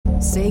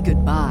Say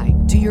goodbye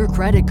to your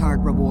credit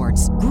card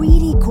rewards.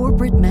 Greedy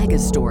corporate mega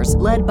stores,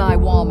 led by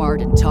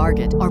Walmart and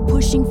Target, are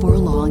pushing for a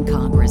law in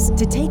Congress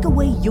to take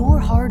away your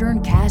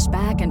hard-earned cash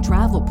back and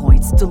travel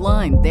points to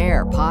line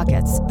their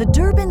pockets. The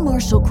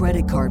Durbin-Marshall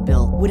credit card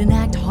bill would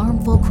enact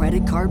harmful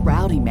credit card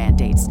routing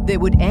mandates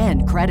that would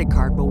end credit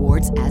card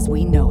rewards as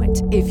we know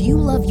it. If you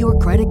love your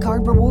credit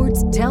card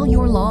rewards, tell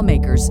your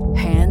lawmakers,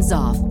 hands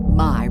off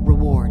my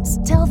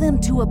rewards. Tell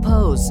them to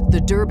oppose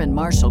the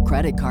Durbin-Marshall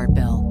credit card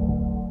bill.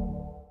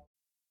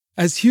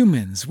 As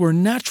humans, we're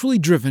naturally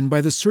driven by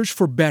the search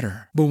for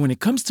better. But when it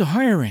comes to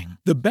hiring,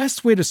 the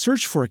best way to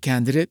search for a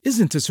candidate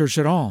isn't to search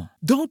at all.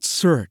 Don't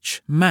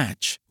search,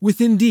 match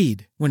with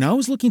Indeed. When I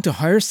was looking to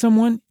hire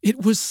someone,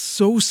 it was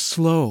so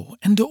slow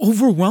and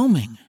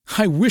overwhelming.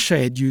 I wish I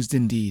had used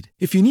Indeed.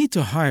 If you need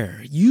to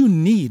hire, you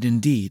need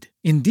Indeed.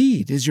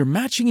 Indeed is your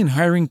matching and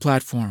hiring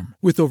platform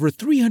with over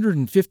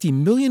 350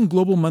 million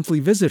global monthly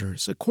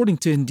visitors, according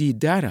to Indeed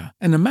data,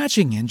 and a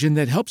matching engine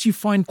that helps you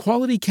find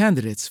quality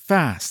candidates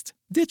fast.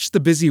 Ditch the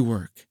busy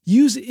work.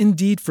 Use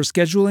Indeed for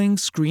scheduling,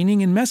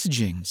 screening, and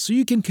messaging so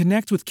you can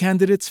connect with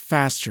candidates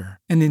faster.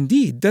 And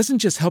Indeed doesn't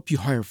just help you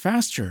hire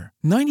faster.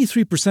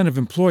 93% of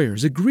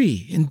employers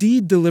agree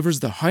Indeed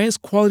delivers the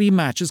highest quality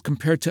matches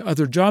compared to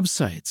other job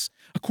sites,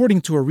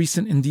 according to a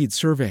recent Indeed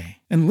survey.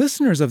 And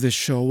listeners of this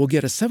show will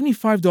get a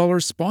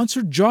 $75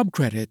 sponsored job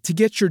credit to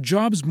get your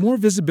jobs more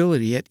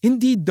visibility at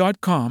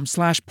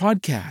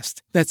Indeed.com/podcast.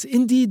 That's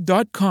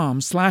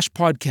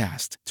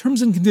Indeed.com/podcast.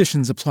 Terms and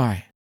conditions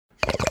apply.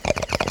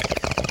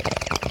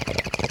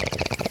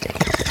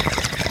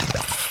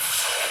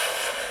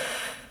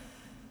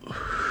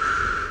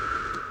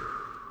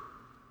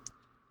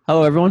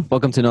 Hello, everyone.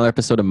 Welcome to another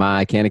episode of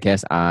My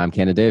CanadaCast. I'm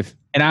Canada Dave.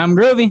 And I'm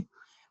Groovy.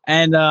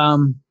 And,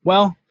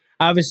 well,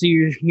 obviously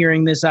you're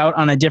hearing this out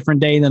on a different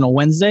day than a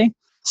Wednesday.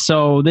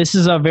 So this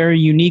is a very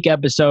unique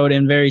episode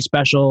and very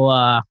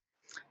special,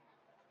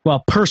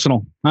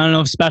 personal. I don't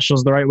know if special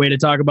is the right way to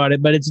talk about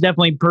it, but it's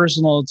definitely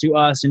personal to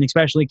us and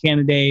especially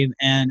Canada Dave.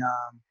 And,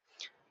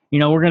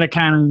 we're going to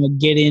kind of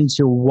get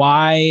into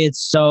why it's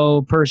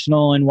so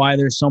personal and why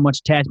there's so much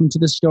attachment to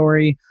the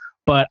story.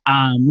 But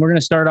we're going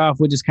to start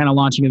off with just kind of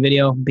launching a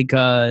video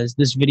because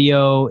this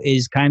video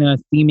is kind of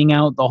theming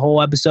out the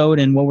whole episode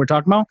and what we're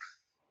talking about.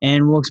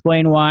 And we'll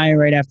explain why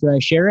right after I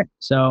share it.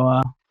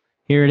 So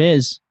here it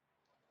is.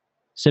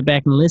 Sit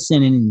back and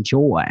listen and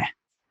enjoy.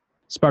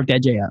 Spark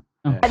that J up.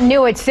 Oh.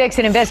 New at 6,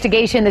 an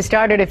investigation that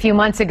started a few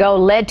months ago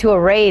led to a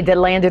raid that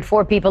landed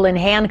 4 people in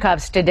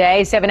handcuffs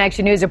today. 7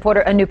 Action News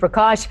reporter Anu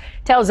Prakash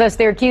tells us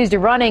they're accused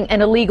of running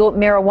an illegal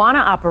marijuana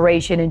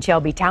operation in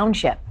Shelby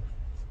Township.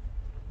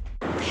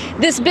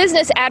 This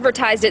business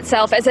advertised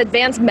itself as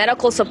Advanced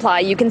Medical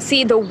Supply. You can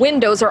see the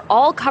windows are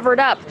all covered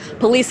up.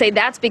 Police say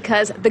that's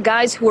because the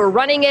guys who were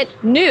running it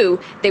knew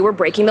they were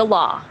breaking the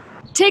law.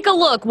 Take a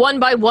look. One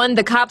by one,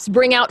 the cops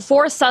bring out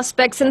 4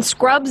 suspects in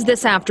scrubs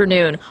this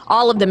afternoon,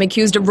 all of them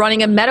accused of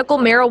running a medical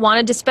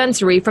marijuana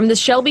dispensary from the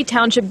Shelby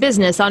Township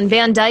business on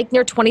Van Dyke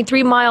near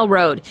 23 Mile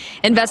Road.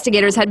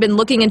 Investigators had been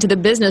looking into the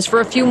business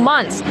for a few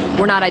months.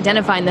 We're not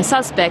identifying the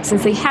suspects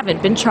since they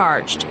haven't been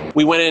charged.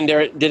 We went in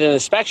there, did an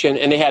inspection,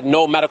 and they had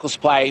no medical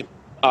supply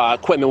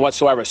equipment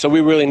whatsoever, so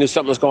we really knew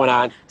something was going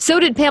on. So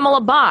did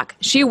Pamela Bach.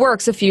 She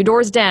works a few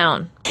doors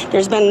down.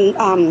 There's been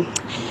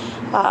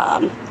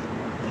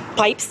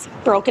pipes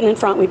broken in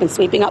front. We've been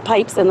sweeping up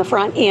pipes in the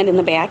front and in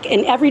the back.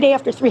 And every day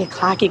after 3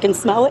 o'clock, you can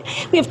smell it.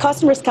 We have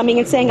customers coming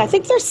and saying, I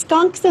think there's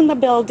skunks in the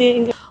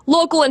building.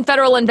 Local and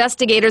federal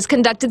investigators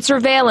conducted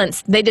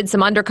surveillance. They did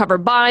some undercover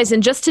buys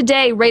and just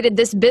today raided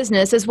this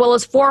business as well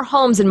as 4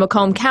 homes in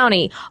Macomb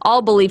County,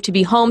 all believed to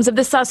be homes of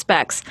the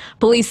suspects.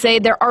 Police say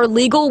there are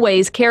legal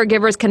ways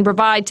caregivers can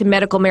provide to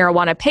medical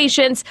marijuana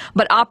patients,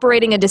 but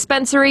operating a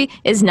dispensary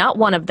is not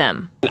one of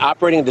them.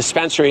 Operating a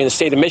dispensary in the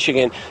state of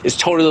Michigan is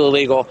totally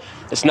illegal.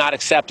 It's not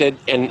accepted.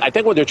 And I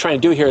think what they're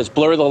trying to do here is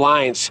blur the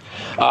lines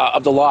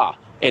of the law.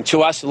 And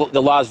to us,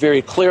 the law is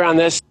very clear on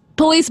this.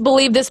 Police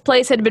believe this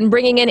place had been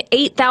bringing in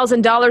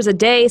 $8,000 a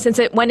day since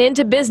it went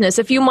into business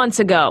a few months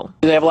ago.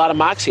 They have a lot of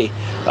moxie,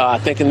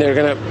 thinking they're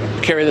going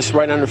to carry this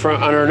right under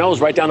our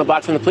nose, right down the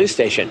block from the police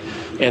station.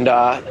 And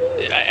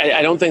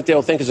I don't think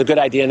they'll think it's a good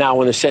idea now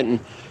when they're sitting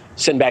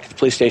back at the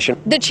police station.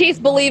 The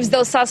chief believes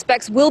those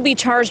suspects will be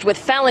charged with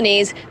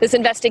felonies. This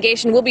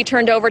investigation will be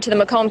turned over to the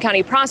Macomb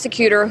County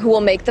prosecutor, who will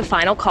make the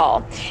final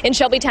call. In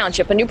Shelby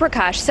Township, Anu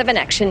Prakash, 7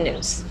 Action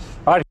News.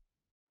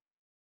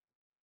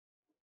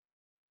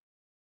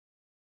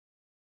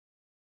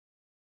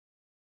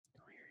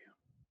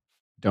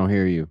 Don't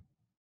hear you.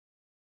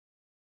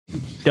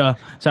 Duh.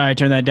 Sorry, I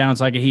turned that down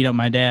so I could heat up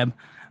my dab.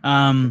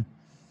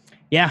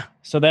 Yeah,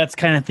 so that's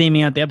kind of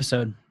theming out the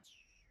episode.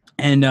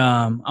 And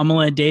I'm going to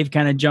let Dave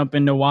kind of jump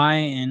into why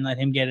and let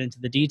him get into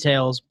the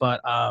details.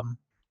 But thanks,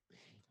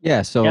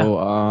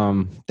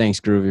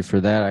 Groovy, for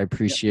that. I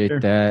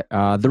appreciate that.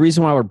 The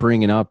reason why we're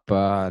bringing up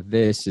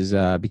this is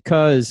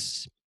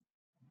because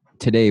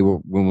today,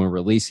 when we're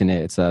releasing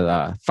it, it's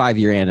a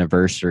 5-year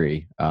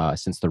anniversary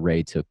since the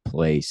raid took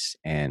place,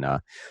 and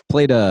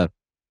played an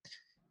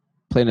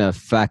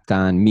effect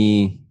on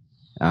me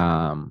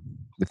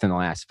within the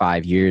last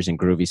 5 years, and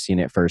Groovy's seen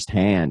it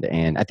firsthand.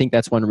 And I think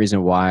that's one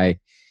reason why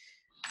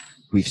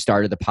we've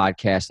started the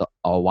podcast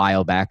a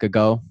while back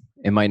ago.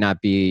 It might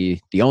not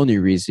be the only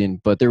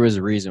reason, but there was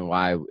a reason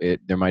why.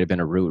 There might have been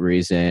a root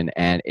reason,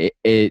 and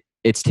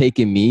it's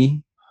taken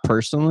me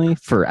personally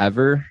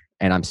forever,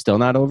 and I'm still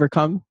not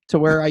overcome to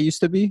where I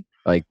used to be,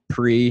 like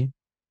pre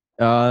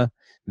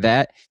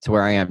that to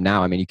where I am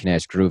now. I mean, you can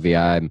ask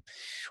Groovy.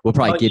 We'll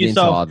probably get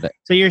into all that.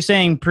 So you're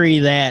saying pre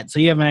that,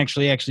 so you haven't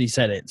actually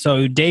said it.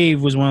 So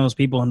Dave was one of those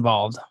people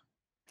involved.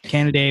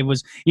 Canada Dave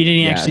was, you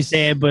didn't actually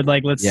say it, but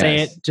like, let's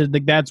say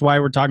it. That's why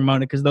we're talking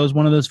about it, because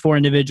one of those 4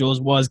 individuals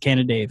was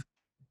Canada Dave.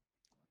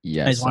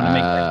 Yes,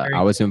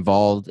 I was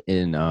involved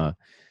in a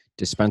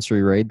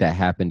dispensary raid that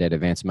happened at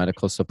Advanced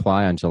Medical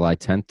Supply on July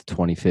 10th,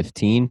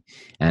 2015,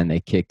 and they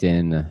kicked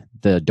in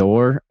the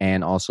door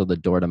and also the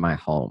door to my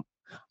home.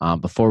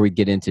 Before we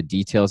get into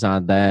details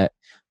on that,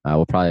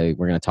 we're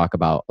going to talk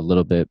about a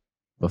little bit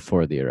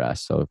before the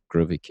arrest. So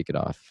Groovy, kick it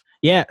off.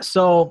 Yeah.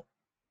 So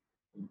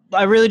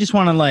I really just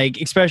want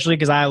to especially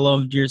because I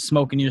loved your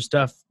smoking your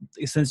stuff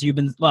since you've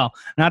been, well,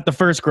 not the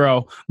first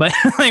grow, but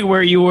like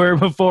where you were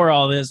before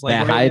all this.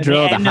 Like the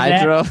hydro.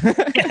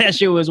 That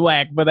shit was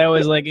whack, but that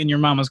was like in your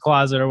mama's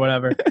closet or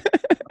whatever.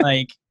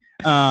 Yeah,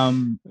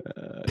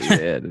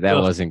 that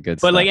wasn't good.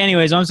 But stuff.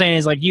 Anyways, what I'm saying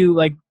is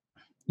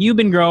you've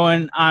been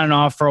growing on and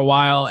off for a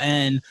while,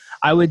 and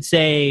I would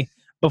say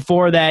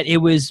before that it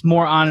was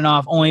more on and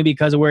off only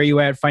because of where you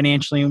were at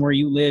financially and where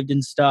you lived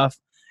and stuff.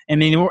 I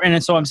mean,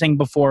 and so I'm saying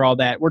before all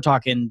that, we're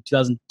talking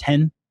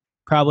 2010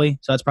 probably.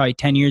 So that's probably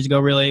 10 years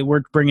ago, really.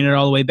 We're bringing it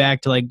all the way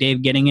back to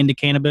Dave getting into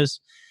cannabis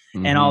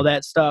and all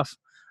that stuff.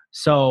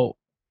 So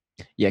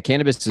yeah,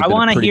 cannabis. I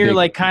want to hear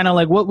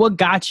what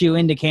got you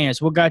into cannabis?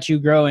 What got you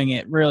growing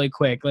it really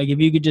quick? If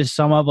you could just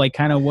sum up what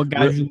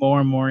got you more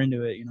and more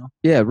into it,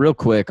 Yeah, real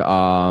quick.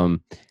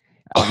 I'm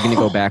going to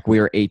go back. We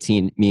were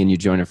 18. Me and you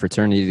joined a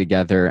fraternity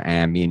together,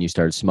 and me and you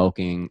started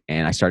smoking,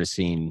 and I started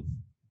seeing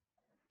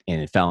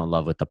and fell in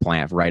love with the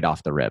plant right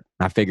off the rip.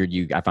 I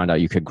found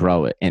out you could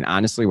grow it. And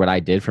honestly, what I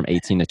did from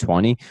 18 to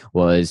 20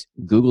 was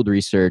Googled,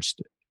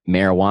 researched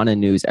marijuana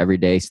news every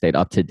day, stayed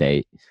up to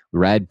date,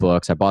 read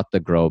books. I bought the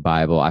Grow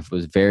Bible. I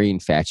was very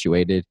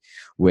infatuated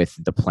with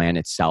the plant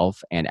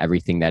itself and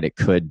everything that it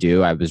could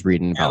do. I was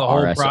reading about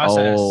RSO,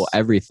 process.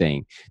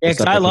 Everything. Yeah,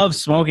 because I love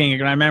smoking.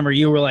 And I remember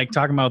you were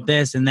talking about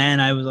this, and then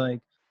I was like,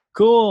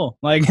 cool.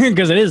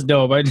 Because it is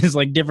dope. I just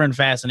different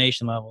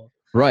fascination levels.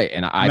 Right.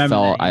 And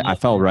I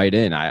fell right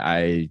in.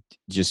 I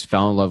just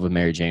fell in love with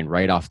Mary Jane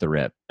right off the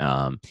rip.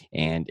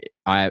 And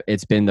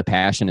it's been the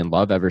passion and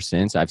love ever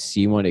since. I've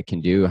seen what it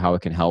can do, how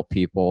it can help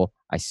people.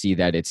 I see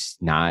that it's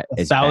not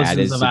as bad as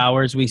thousands of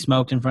hours we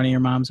smoked in front of your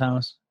mom's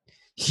house.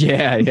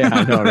 Yeah, I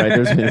know, right?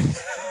 There's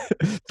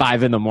been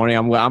 5 a.m.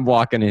 I'm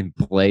walking in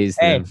blazed.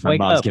 Hey, my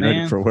mom's getting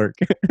ready for work.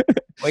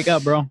 Wake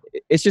up, bro.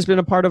 It's just been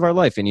a part of our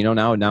life. And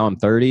now I'm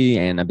 30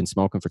 and I've been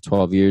smoking for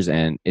 12 years,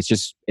 and it's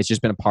just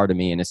been a part of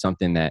me, and it's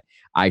something that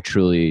I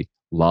truly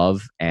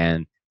love.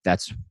 And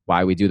that's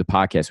why we do the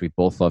podcast. We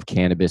both love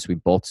cannabis. We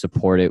both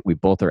support it. We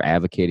both are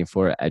advocating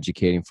for it,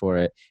 educating for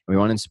it. And we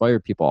want to inspire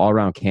people all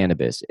around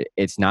cannabis.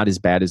 It's not as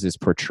bad as it's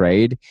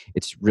portrayed.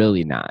 It's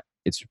really not.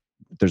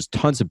 There's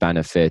tons of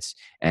benefits.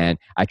 And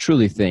I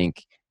truly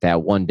think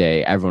that one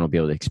day everyone will be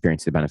able to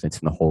experience the benefits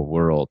in the whole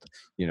world,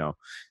 100%.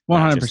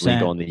 Not just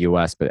legal in the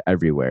US, but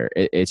everywhere.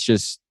 It's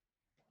just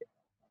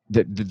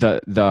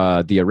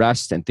the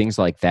arrests and things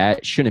like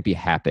that shouldn't be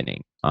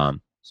happening.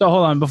 So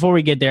hold on, before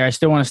we get there, I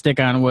still want to stick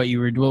on what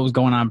was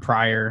going on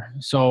prior.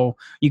 So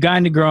you got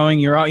into growing,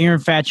 you're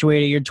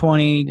infatuated, you're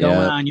 20, going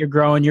on, you're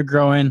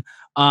growing.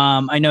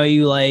 I know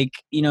you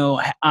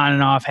on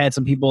and off had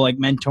some people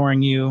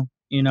mentoring you.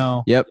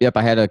 Yep.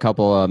 I had a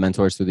couple of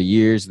mentors through the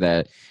years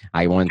that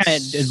I once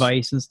had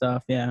advice and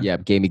stuff. Yeah.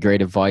 Gave me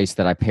great advice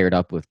that I paired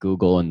up with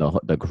Google and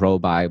the Grow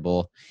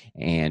Bible.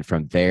 And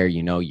from there,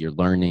 you're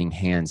learning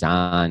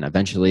hands-on.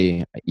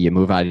 Eventually you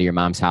move out of your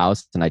mom's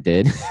house, and I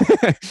did.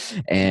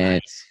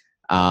 And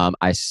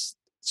I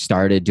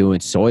started doing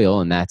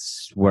soil, and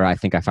that's where I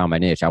think I found my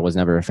niche. I was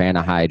never a fan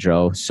of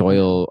hydro.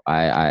 Soil,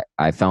 I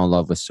fell in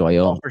love with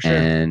soil. Oh, for sure.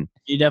 And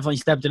you definitely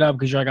stepped it up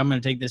because you're like, I'm going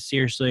to take this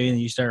seriously.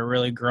 And you started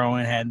really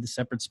growing, had the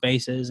separate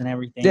spaces and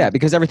everything. Yeah,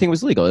 because everything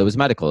was legal. It was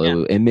medical.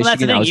 Yeah. In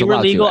Michigan, I was you were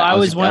allowed legal. to.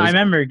 I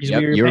remember because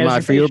you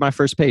were my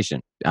first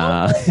patient.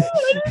 I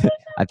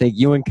think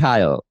you and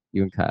Kyle.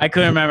 I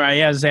couldn't remember.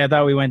 I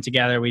thought we went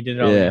together. We did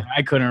it all together.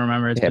 I couldn't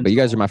remember. But you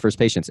guys are my first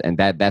patients. And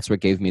that's what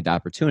gave me the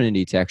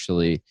opportunity to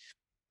actually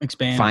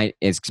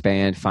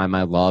expand, find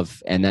my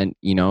love. And then,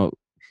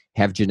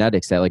 have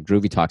genetics that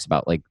Groovy talks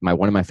about.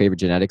 One of my favorite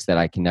genetics that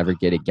I can never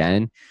get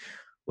again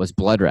was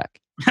Bloodrec.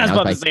 I was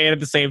about to say it at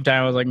the same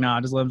time. I was like,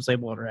 no, just let him say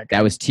Bloodrec.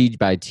 That was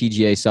by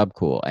TGA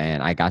Subcool.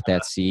 And I got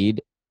that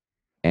seed.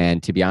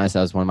 And to be honest,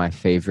 that was one of my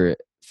favorite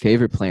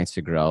plants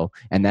to grow.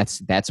 And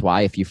that's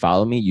why, if you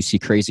follow me, you see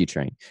Crazy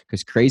Train,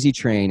 because Crazy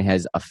Train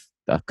has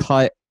a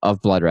cut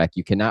of Bloodrec.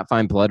 You cannot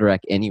find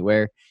Bloodrec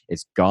anywhere.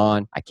 It's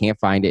gone. I can't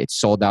find it. It's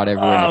sold out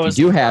everywhere. If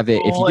you do have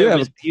it, it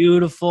was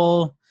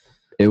beautiful.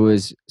 It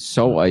was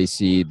so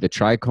icy. The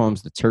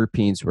trichomes, the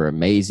terpenes were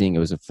amazing. It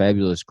was a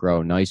fabulous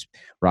grow, nice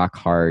rock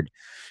hard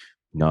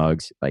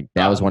nugs. Like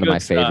that was one of my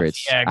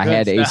favorites. Yeah, I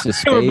had Ace of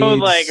Spades. We're both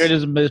like, we're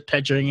just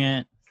picturing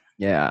it.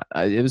 Yeah,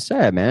 it was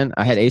sad, man.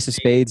 I had Ace of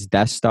Spades,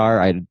 Death Star.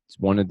 I had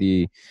one of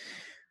the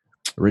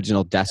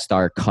original Death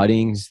Star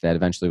cuttings that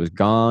eventually was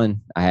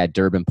gone. I had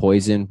Durban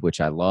Poison,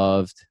 which I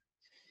loved.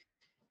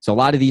 So a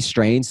lot of these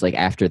strains, like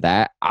after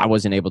that, I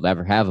wasn't able to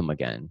ever have them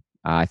again.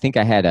 I think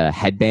I had a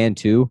Headband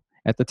too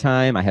at the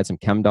time. I had some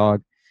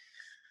Chemdog.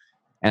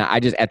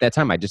 And at that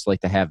time, I just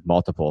like to have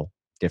multiple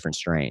different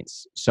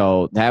strains.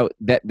 So that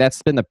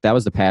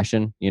was the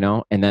passion, you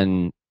know? And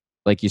then,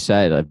 like you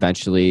said,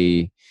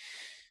 eventually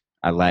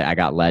I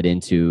got led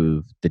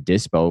into the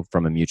Dispo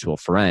from a mutual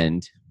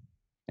friend.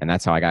 And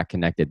that's how I got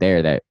connected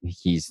there. That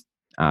he's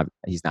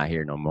not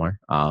here no more.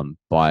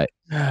 But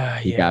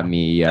he got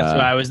me.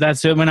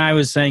 That's when I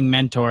was saying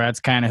mentor. That's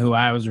kind of who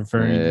I was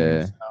referring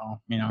to. So,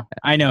 you know,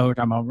 I know who we're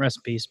talking about. Rest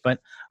in peace. But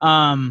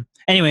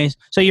anyways,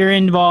 so you're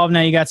involved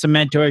now. You got some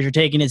mentors. You're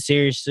taking it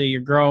seriously.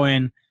 You're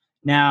growing.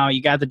 Now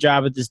you got the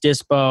job at this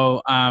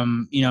Dispo. I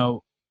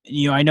know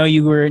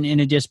you were in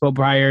a Dispo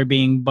prior,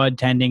 being bud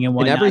tending and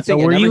whatnot. And so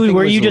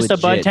were you just a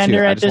bud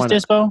tender at this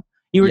Dispo?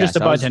 You were just a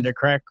bud tender,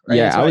 correct? Right?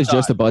 Yeah, I was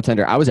just a bud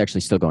tender. I was actually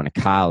still going to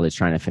college,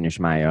 trying to finish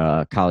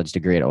my college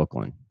degree at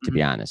Oakland, to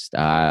be honest.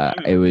 I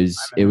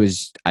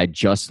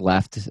just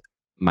left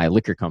my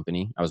liquor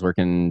company. I was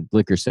working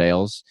liquor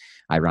sales,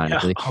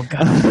 ironically. Oh,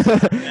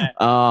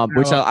 God.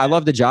 Which I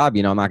love the job.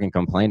 You know, I'm not going to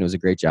complain. It was a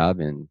great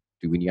job. And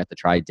when you got to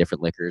try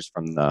different liquors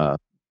from the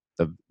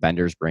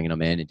vendors, bringing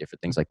them in and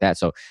different things like that.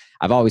 So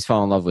I've always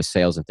fallen in love with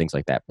sales and things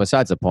like that.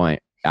 Besides the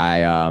point,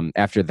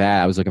 after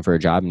that, I was looking for a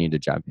job, needed a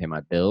job to pay my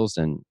bills.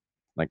 And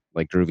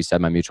like Groovy said,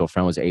 my mutual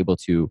friend was able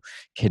to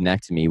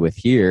connect me with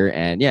here.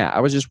 And yeah,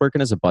 I was just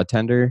working as a bud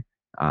tender.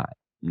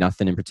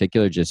 Nothing in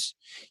particular, just,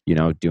 you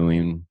know,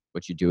 doing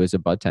what you do as a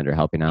bud tender,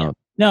 helping out.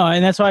 No,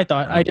 and that's what I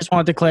thought. I just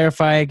wanted to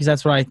clarify because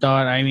that's what I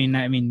thought. I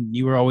mean,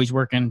 you were always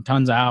working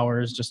tons of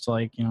hours, just to,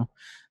 like, you know,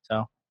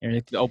 so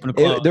open to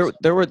close. There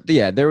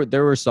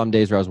were some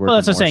days where I was working. Well,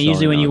 that's what I'm saying.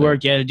 Usually when you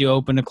work, you had to do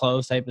open to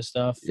close type of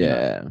stuff.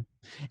 Yeah.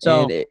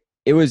 So and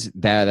it was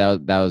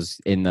that was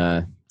in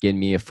the getting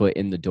me a foot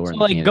in the door. So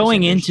like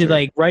going into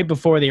like right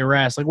before the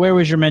arrest, like where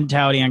was your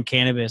mentality on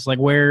cannabis? Like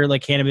where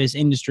like cannabis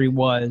industry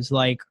was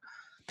like.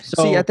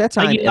 So see, at that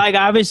time, like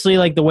obviously,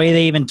 like the way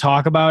they even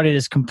talk about it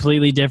is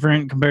completely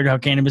different compared to how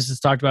cannabis is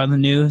talked about in the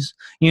news.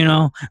 You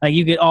know, like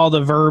you get all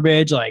the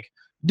verbiage, like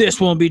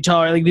this won't be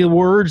tolerated. Like the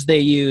words they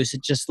use,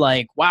 it's just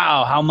like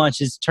wow, how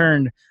much it's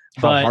turned.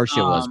 How harsh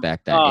it was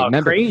back then. Oh,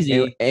 remember,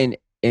 crazy! And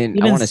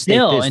even I want to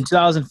still state this, in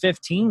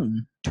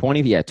 2015.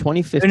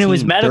 2015. And it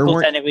was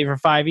medical technically for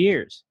 5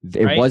 years.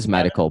 It was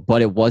medical,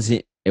 but it was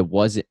 7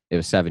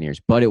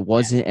 years, but it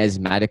wasn't as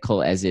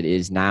medical as it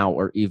is now,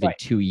 or even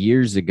 2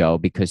 years ago,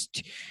 because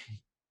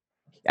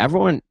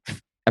everyone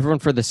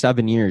for the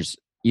 7 years,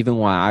 even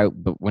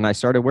when I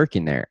started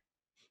working there,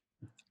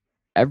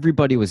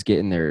 everybody was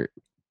getting their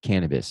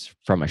cannabis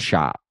from a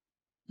shop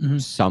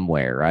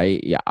somewhere,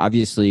 right? Yeah,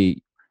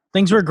 obviously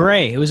things were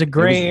gray. It was a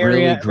gray area.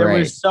 Really gray. There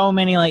was so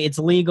many, like, it's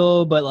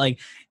legal, but like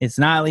it's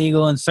not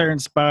legal in certain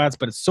spots,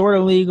 but it's sort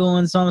of legal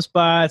in some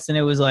spots. And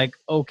it was like,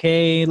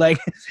 okay, like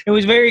it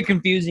was very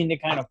confusing to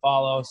kind of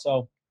follow.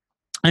 So,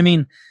 I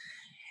mean,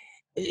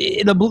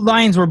 the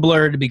lines were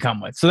blurred to become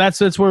with. So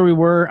that's where we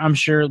were. I'm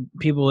sure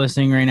people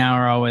listening right now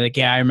are always like,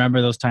 yeah, I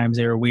remember those times.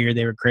 They were weird.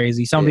 They were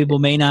crazy. Some people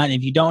may not. And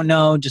if you don't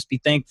know, just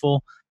be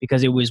thankful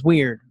because it was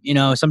weird. You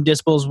know, some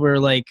dispos were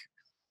like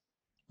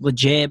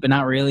legit, but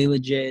not really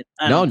legit.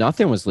 No,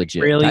 nothing was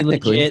legit. Really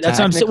legit. That's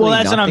what I'm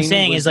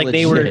saying is like legit.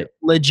 They were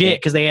legit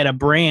because they had a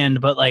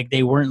brand, but like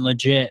they weren't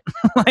legit.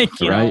 Like,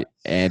 you know?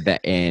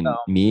 And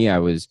me, I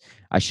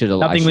should have.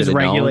 Nothing was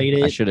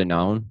regulated. I should have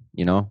known.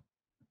 You know.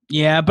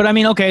 Yeah, but I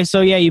mean, okay,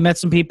 so yeah, you met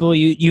some people.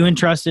 You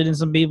entrusted in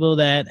some people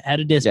that had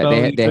a dispo.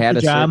 Yeah, they had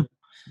a job.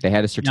 They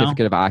had a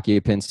certificate of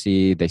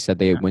occupancy. They said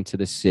they went to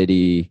the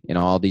city and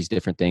all these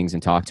different things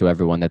and talked to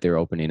everyone that they were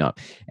opening up.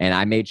 And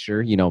I made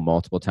sure, you know,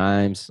 multiple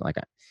times, like,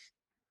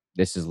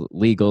 this is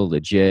legal,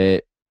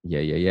 legit.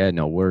 Yeah.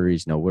 No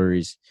worries.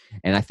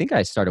 And I think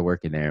I started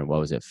working there in, what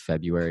was it,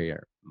 February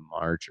or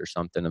March or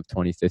something of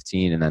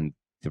 2015. And then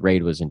the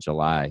raid was in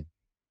July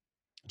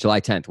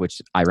 10th,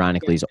 which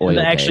ironically is oil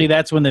Actually, day.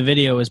 that's when the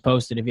video was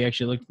posted. If you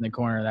actually looked in the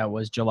corner, that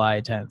was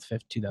July 10th,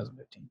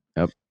 2015.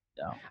 Yep.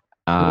 So.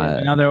 We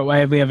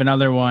have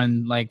another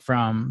one like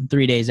from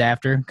 3 days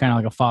after, kind of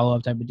like a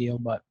follow-up type of deal,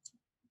 but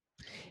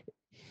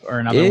or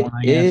another one,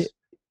 I guess.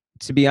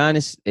 To be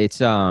honest, it's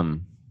I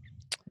don't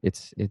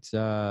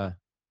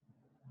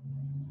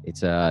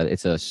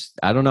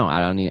know. I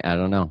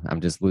don't know.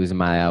 I'm just losing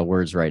my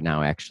words right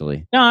now,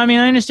 actually. No, I mean,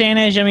 I understand,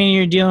 Edge. I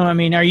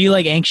mean, are you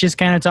like anxious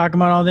kind of talking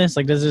about all this?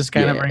 Like, does this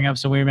kind of bring up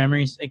some weird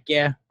memories? Like,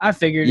 yeah, I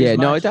figured. Yeah,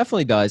 no, it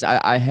definitely does.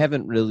 I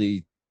haven't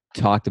really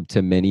talked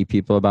to many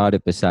people about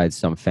it besides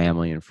some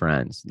family and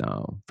friends.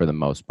 No, for the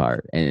most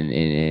part. And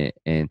it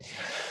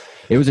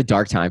was a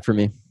dark time for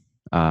me.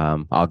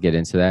 I'll get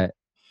into that.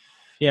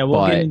 Yeah,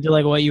 we'll get into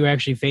like what you were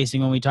actually facing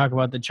when we talk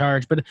about the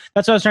charge. But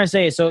that's what I was trying to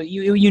say. So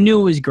you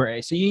knew it was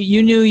gray. So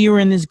you knew you were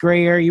in this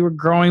gray area. You were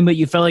growing, but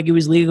you felt like it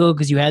was legal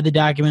because you had the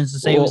documents to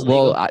say it was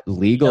legal. Well,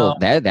 legal.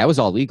 You know? That was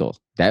all legal.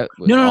 That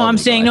was no. I'm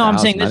saying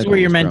this is where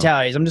your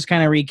mentality is. I'm just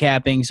kind of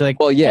recapping. So like,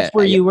 that's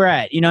where you were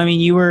at. You know, what I mean,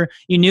 you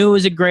knew it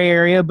was a gray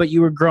area, but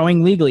you were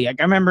growing legally. Like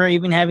I remember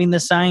even having the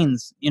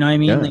signs. You know what I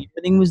mean? Yeah. Like,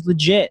 everything was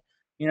legit.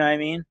 You know what I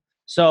mean?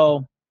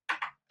 So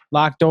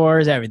locked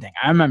doors, everything.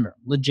 I remember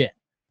legit.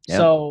 Yep.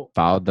 So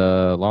followed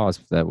the laws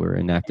that were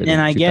enacted.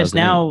 And I guess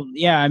now,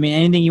 I mean,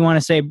 anything you want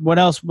to say? What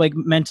else, like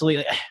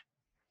mentally?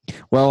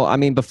 Well, I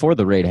mean, before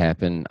the raid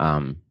happened,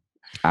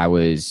 I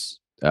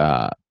was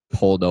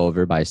pulled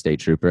over by a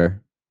state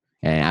trooper,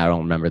 and I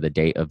don't remember the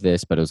date of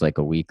this, but it was like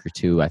a week or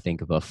two, I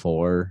think,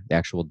 before the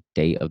actual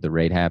date of the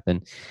raid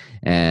happened.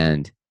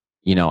 And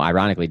you know,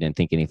 ironically, didn't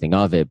think anything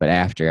of it, but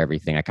after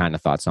everything, I kind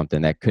of thought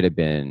something that could have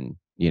been,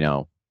 you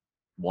know,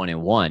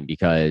 1-1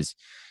 because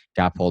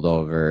got pulled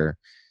over.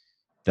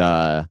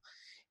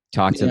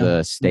 Talked to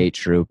the state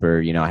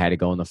trooper, you know, I had to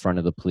go in the front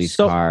of the police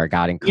car,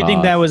 got in cuffs. You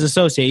think that was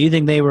associated? You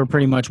think they were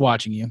pretty much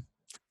watching you?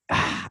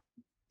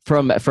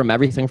 From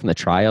everything from the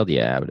trial,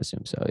 yeah, I would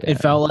assume so. Yeah. It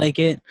felt like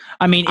it.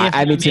 I mean,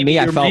 to me,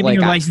 I felt like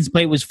your license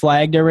plate was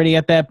flagged already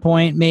at that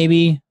point,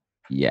 maybe.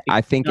 Yeah,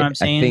 I think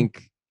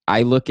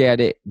I look at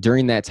it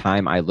during that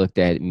time. I looked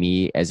at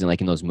me as in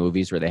like in those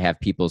movies where they have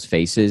people's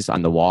faces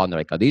on the wall, and they're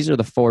like, "Oh, these are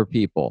the 4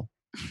 people,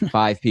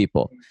 5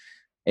 people,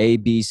 A,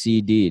 B,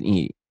 C, D, and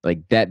E."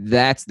 Like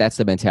that's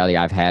the mentality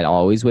I've had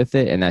always with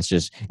it. And that's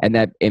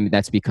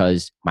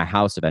because my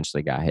house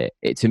eventually got hit.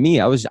 To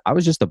me, I was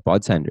just a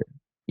bartender,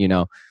 you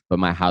know, but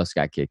my house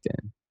got kicked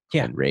in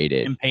and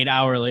raided and paid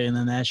hourly. And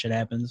then that shit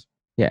happens.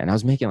 Yeah. And I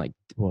was making like,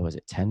 what was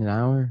it? 10 an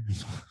hour?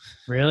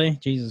 Really?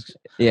 Jesus.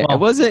 Yeah.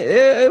 Well,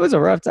 it was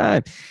a rough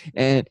time.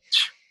 And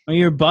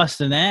you're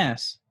busting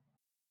ass.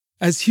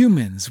 As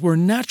humans, we're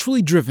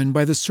naturally driven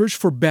by the search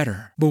for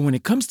better. But when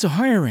it comes to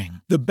hiring,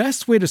 the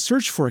best way to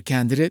search for a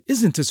candidate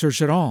isn't to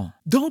search at all.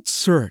 Don't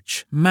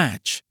search,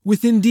 match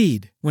with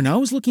Indeed. When I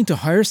was looking to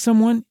hire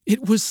someone,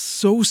 it was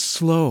so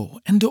slow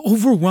and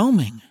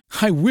overwhelming.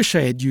 I wish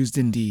I had used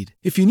Indeed.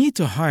 If you need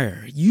to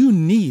hire, you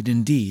need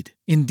Indeed.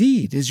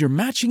 Indeed is your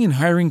matching and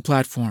hiring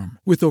platform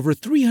with over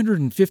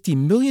 350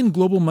 million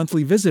global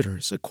monthly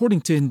visitors,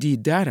 according to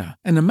Indeed data,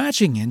 and a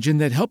matching engine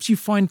that helps you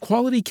find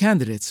quality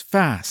candidates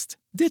fast.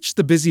 Ditch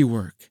the busy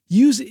work.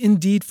 Use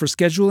Indeed for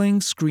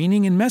scheduling,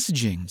 screening, and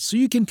messaging so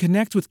you can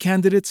connect with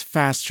candidates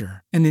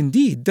faster. And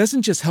Indeed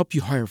doesn't just help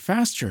you hire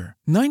faster.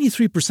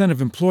 93%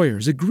 of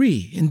employers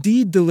agree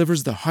Indeed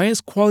delivers the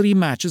highest quality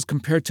matches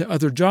compared to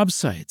other job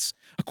sites,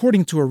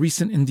 according to a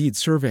recent Indeed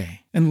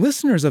survey. And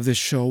listeners of this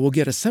show will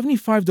get a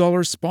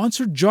 $75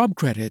 sponsored job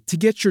credit to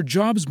get your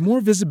jobs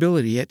more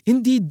visibility at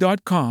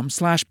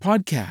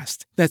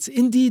Indeed.com/podcast. That's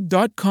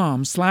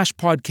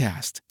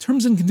Indeed.com/podcast.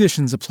 Terms and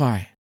conditions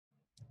apply.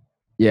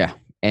 Yeah.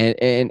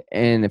 And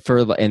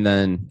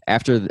then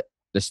after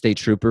the state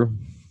trooper,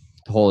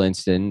 the whole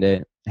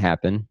incident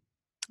happened,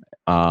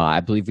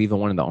 I believe even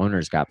one of the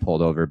owners got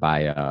pulled over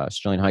by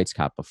Sterling Heights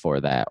cop before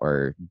that,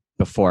 or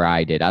before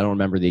I did. I don't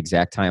remember the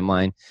exact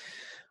timeline,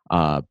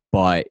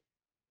 but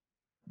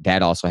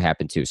that also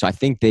happened too. So I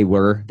think they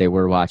were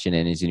watching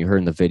it, and as you heard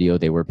in the video,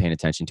 they were paying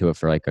attention to it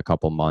for like a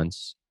couple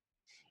months.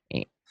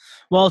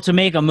 Well, to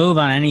make a move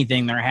on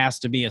anything, there has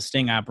to be a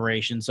sting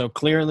operation. So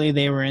clearly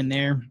they were in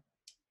there.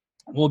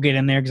 We'll get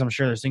in there because I'm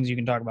sure there's things you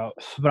can talk about,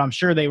 but I'm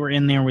sure they were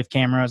in there with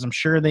cameras. I'm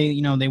sure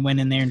they went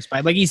in there and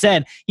spied. Like he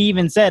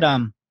even said,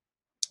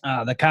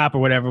 the cop or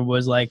whatever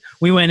was like,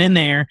 we went in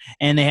there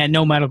and they had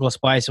no medical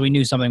supplies, so we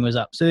knew something was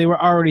up. So they were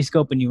already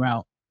scoping you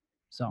out.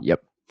 So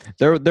yep,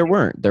 there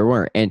weren't,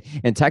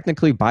 and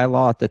technically by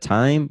law at the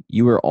time,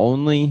 you were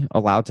only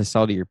allowed to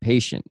sell to your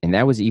patient, and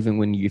that was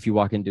even if you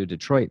walk into a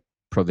Detroit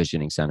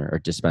provisioning center or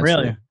dispensary.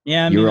 Really?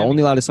 Yeah. You were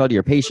only allowed to sell to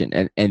your patient.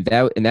 And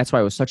that's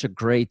why it was such a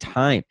great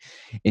time.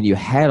 And you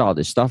had all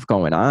this stuff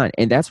going on.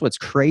 And that's what's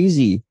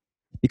crazy,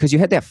 because you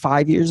had that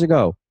 5 years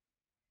ago.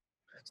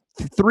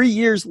 3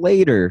 years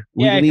later,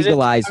 we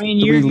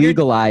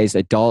legalized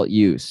adult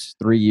use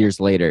 3 years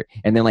later.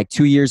 And then like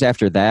 2 years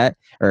after that,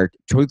 or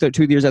 2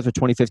 years after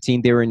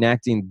 2015, they were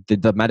enacting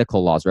the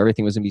medical laws where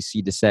everything was going to be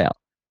seed to sale.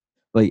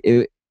 Like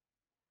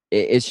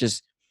it's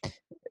just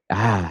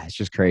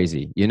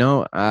crazy, you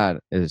know.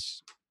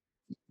 Is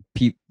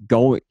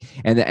going,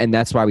 and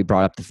that's why we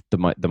brought up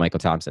the Michael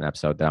Thompson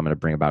episode that I'm going to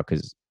bring about,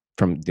 because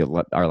from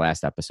our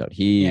last episode,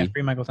 free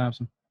Michael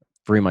Thompson.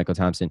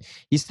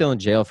 He's still in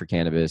jail for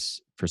cannabis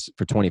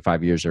for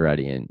 25 years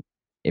already. And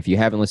if you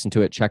haven't listened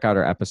to it, check out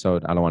our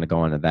episode. I don't want to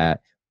go into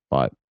that,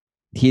 but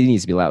he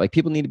needs to be let. Like,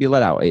 people need to be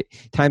let out.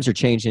 Times are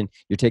changing.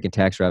 You're taking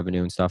tax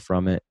revenue and stuff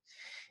from it.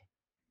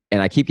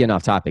 And I keep getting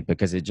off topic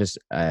because it just,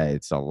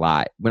 it's a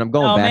lot. When I'm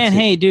going back. Oh, man,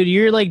 hey, dude,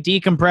 you're like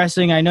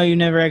decompressing. I know you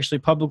never actually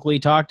publicly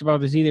talked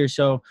about this either,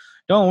 so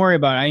don't worry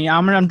about it.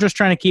 I'm just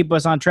trying to keep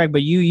us on track,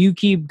 but you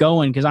keep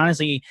going, because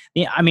honestly,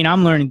 I mean,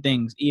 I'm learning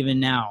things even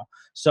now.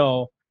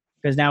 So,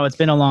 because now it's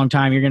been a long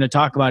time, you're going to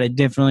talk about it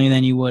differently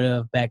than you would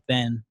have back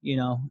then, you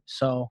know?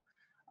 So,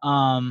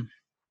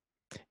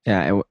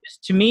 Yeah.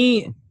 To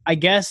me, I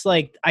guess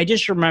like I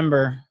just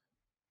remember,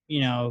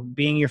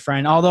 being your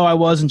friend. Although I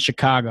was in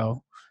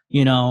Chicago,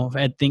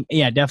 I think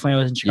definitely I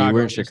was in Chicago. You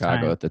were in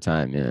Chicago at the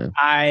time, yeah.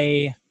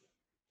 I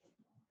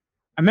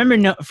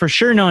remember for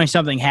sure knowing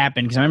something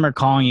happened because I remember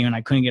calling you and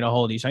I couldn't get a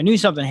hold of you. So I knew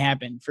something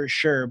happened for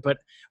sure. But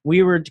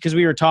because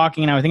we were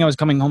talking, and I think I was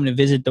coming home to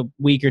visit the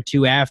week or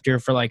two after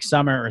for like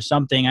summer or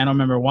something. I don't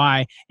remember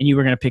why. And you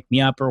were going to pick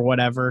me up or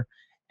whatever.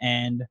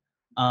 And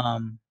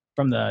from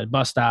the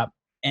bus stop.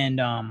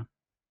 And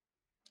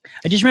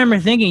I just remember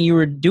thinking you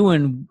were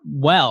doing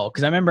well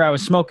because I remember I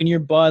was smoking your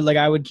bud. Like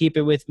I would keep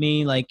it with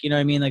me. Like, you know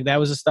what I mean? Like that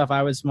was the stuff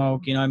I would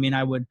smoke. You know what I mean?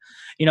 I would,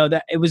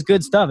 that it was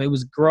good stuff. It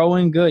was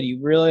growing good.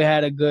 You really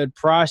had a good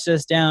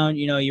process down.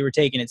 You were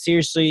taking it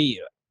seriously,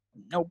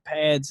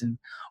 notepads and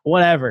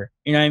whatever.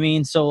 You know what I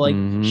mean? So like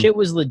shit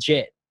was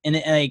legit.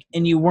 And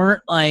you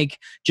weren't like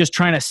just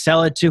trying to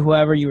sell it to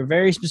whoever. You were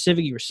very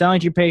specific. You were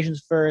selling to your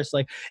patients first.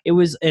 Like it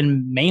was,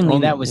 and mainly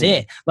that was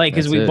it. Like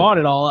because we bought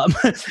it all up.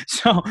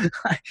 so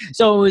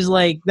it was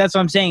like that's what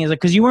I'm saying is like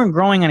because you weren't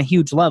growing on a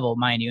huge level,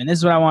 mind you. And this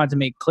is what I wanted to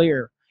make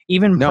clear.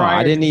 Even no,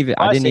 I didn't even.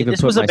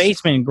 This was a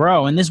basement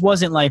grow, and this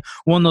wasn't like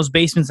one of those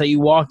basements that you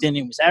walked in.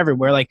 It was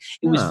everywhere. Like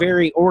it was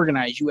very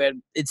organized. You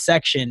had it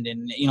sectioned,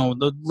 and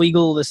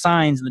the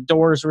signs and the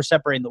doors were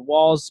separated, the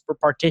walls were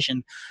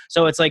partitioned.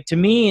 So it's like to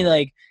me,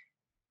 like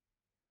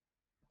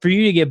for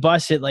you to get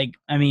busted, like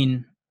I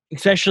mean,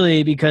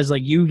 especially because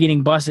like you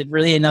getting busted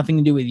really had nothing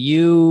to do with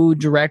you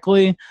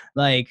directly.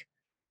 Like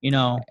it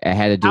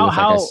had to do with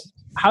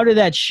how did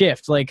that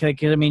shift? Like I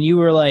mean, you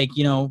were like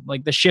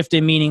like the shift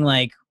in meaning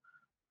like.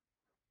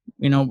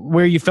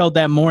 Where you felt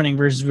that morning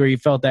versus where you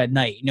felt that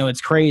night.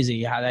 It's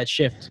crazy how that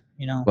shift,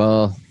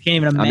 Well, can't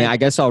even imagine. I mean, I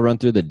guess I'll run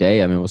through the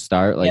day. I mean, we'll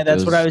start like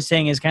that's what I was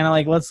saying is kind of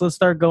like let's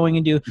start going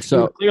and do. So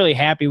you were clearly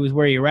happy with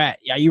where you're at.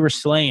 Yeah, you were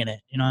slaying it.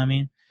 You know what I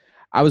mean?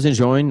 I was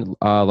enjoying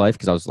life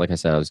because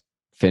I was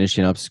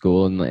finishing up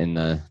school in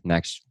the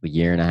next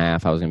year and a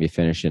half. I was gonna be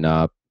finishing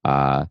up.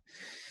 I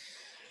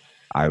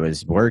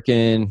was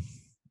working,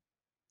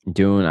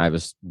 I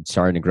was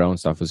starting to grow and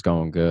stuff was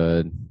going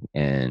good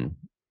and.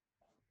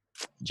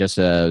 It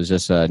was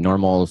just a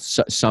normal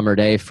summer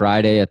day,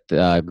 Friday at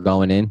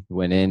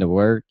went into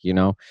work,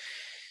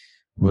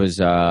 was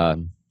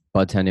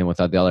bud tending with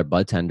the other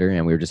bud tender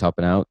and we were just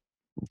helping out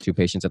 2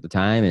 patients at the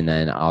time. And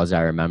then all I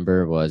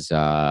remember was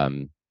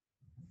the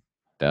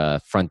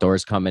front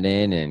doors coming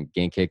in and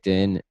getting kicked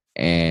in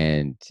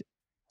and,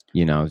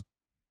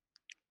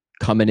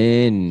 coming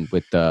in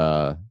with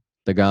the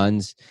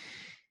guns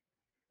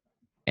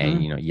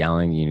and,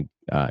 yelling,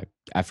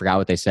 I forgot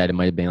what they said. It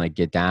might have been like,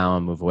 get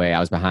down, move away. I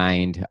was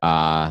behind.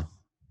 I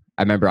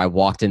remember I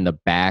walked in the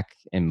back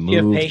and moved. You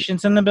have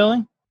patients in the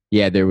building?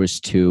 Yeah, there was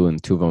 2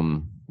 and 2 of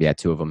them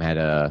had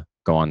to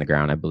go on the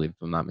ground, I believe, if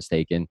I'm not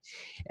mistaken.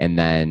 And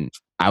then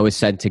I was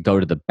sent to go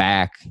to the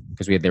back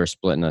because they were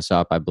splitting us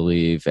up, I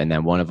believe. And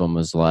then one of them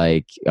was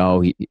like,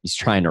 oh, he's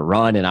trying to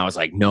run. And I was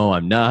like, no,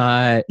 I'm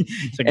not.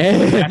 Like,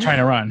 I'm not trying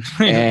to run.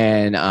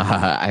 And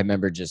I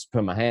remember just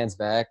putting my hands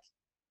back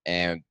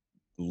and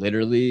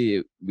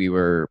literally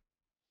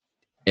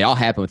it all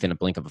happened within a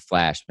blink of a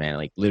flash, man.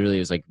 Like literally it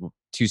was like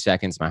 2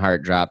 seconds. My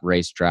heart dropped,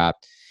 race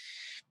dropped.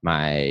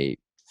 I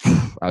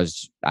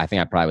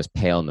think I probably was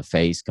pale in the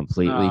face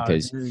completely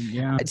because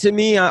to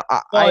me, I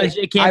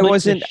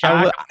wasn't.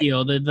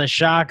 The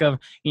shock of,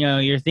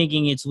 you're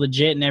thinking it's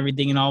legit and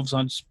everything. And all of a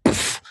sudden,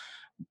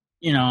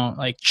 or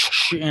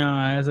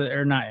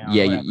not.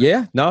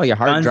 Yeah. No, your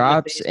heart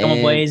drops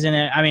and blazing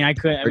it. I mean, I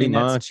could pretty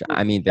much.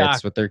 I mean,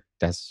 that's what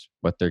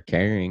they're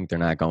carrying. They're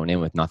not going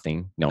in with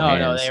nothing, no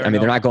hands. They're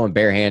not going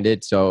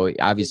barehanded. So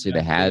obviously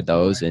they had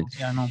those, and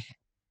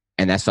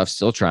that stuff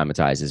still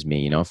traumatizes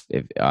me.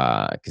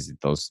 Because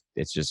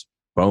it's just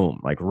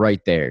boom, like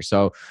right there.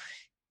 So,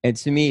 and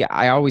to me,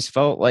 I always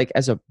felt like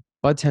as a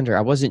bud tender,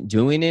 I wasn't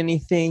doing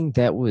anything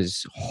that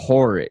was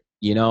horrid.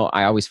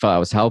 I always felt I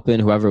was helping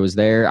whoever was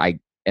there.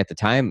 At the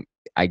time,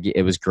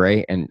 it was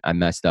great, and I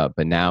messed up.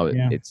 But now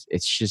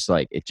it's just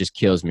like it just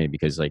kills me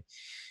because like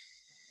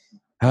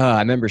I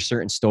remember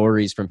certain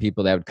stories from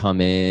people that would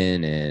come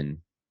in and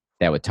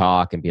that would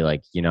talk and be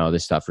like,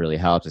 this stuff really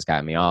helps. It's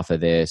got me off of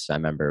this. I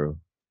remember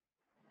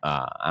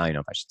I don't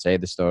know if I should say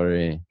the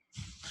story,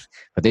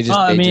 but they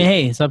just.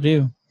 Hey, it's up to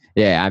you.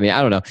 Yeah, I mean,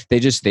 I don't know. They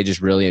just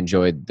really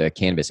enjoyed the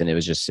cannabis, and it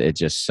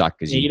just sucked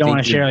because you don't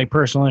want to share like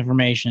personal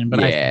information.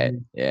 But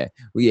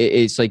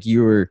it's like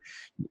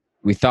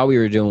we thought we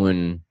were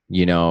doing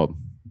what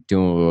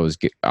was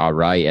all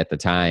right at the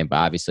time, but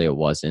obviously it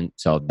wasn't.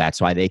 So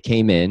that's why they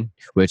came in,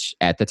 which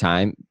at the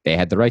time they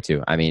had the right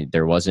to. I mean,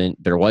 there was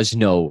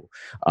no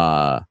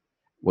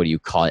what do you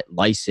call it,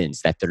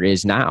 license that there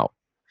is now.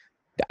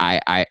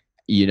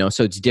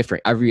 So it's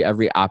different.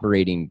 Every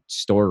operating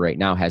store right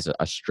now has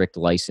a strict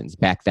license.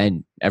 Back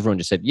then, everyone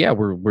just said, yeah,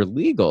 we're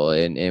legal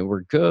and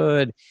we're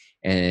good.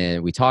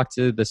 And we talked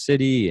to the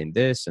city and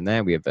this and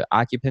that. We have the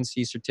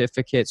occupancy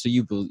certificate. So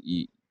you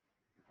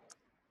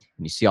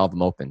see all of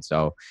them open.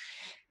 So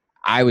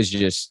I was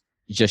just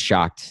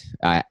shocked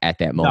at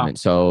that moment.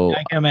 So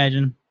I can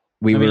imagine.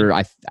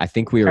 I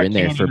think we were in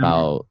there for titanium.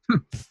 about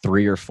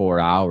 3 or 4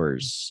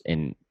 hours,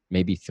 and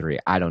maybe 3.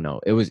 I don't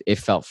know. It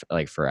felt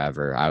like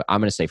forever.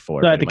 I'm gonna say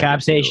 4. So but at the it might be cop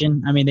 2.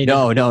 station, I mean, they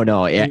No.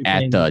 they-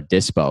 At the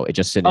dispo, it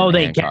just sitting. Oh, in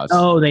they handcuffs. kept.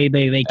 Oh, they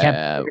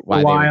kept it for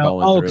a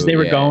while. Because they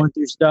were going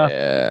through stuff.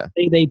 Yeah.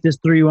 They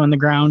just threw you on the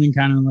ground and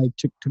kind of like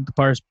took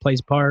the place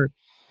apart.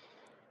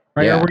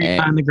 Right? Yeah, or were you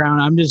on the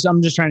ground? I'm just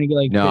trying to get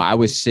like. No, I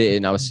was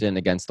sitting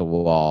against the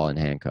wall in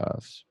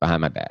handcuffs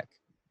behind my back.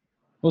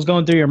 What was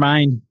going through your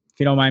mind, if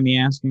you don't mind me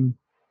asking?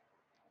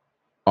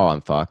 Oh,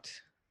 I'm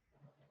fucked.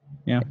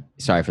 Yeah.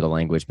 Sorry for the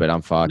language, but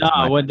I'm fucked. No,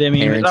 we're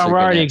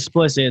already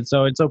explicit,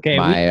 so it's okay.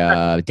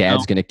 My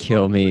dad's gonna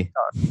kill me.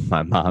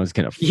 My mom's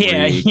gonna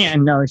freak. Yeah,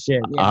 no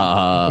shit.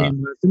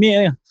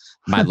 Yeah.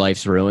 My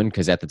life's ruined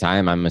because at the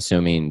time, I'm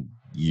assuming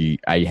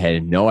I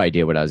had no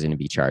idea what I was going to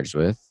be charged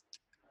with.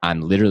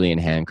 I'm literally in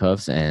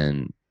handcuffs,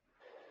 and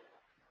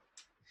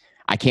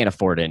I can't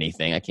afford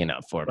anything. I can't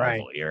afford a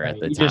lawyer at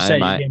the time. You just said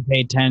you're getting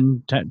paid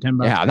 $10 bucks.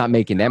 Yeah, I'm not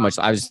making that much.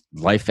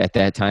 Life at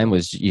that time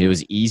was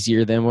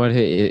easier than what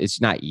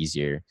it's not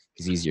easier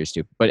because easier is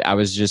stupid. But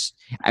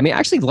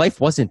actually, life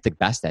wasn't the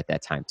best at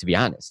that time, to be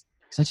honest.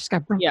 Because I just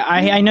got broke. Yeah,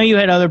 I know you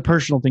had other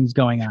personal things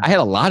going on. I had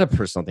a lot of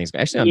personal things.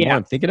 Actually,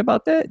 I'm thinking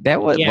about that.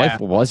 Life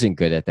wasn't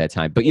good at that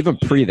time. But even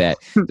pre that,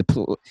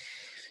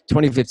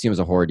 2015 was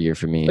a horrid year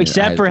for me.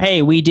 Except for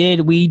we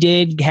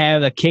did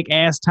have a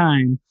kick-ass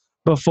time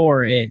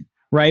before it.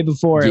 Right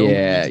before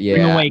it.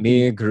 Yeah.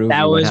 Me and Groovy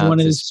that was one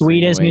of the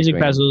sweetest music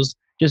festivals.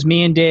 Just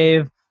me and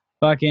Dave.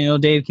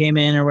 Dave came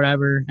in or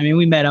whatever. I mean,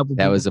 we met up with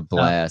that was a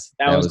blast.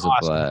 That was awesome.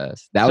 A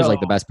blast. That was like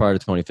the best part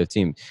of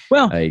 2015.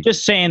 Well,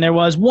 just saying there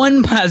was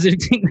one positive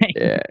thing.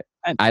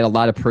 I had a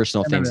lot of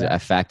personal things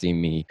affecting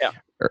me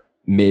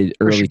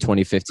early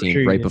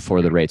 2015, right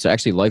before the raid. So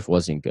actually life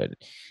wasn't good.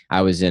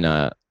 I was in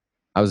a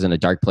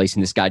dark place,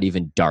 and this got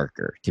even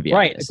darker, to be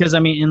honest. Right. Because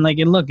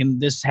and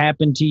this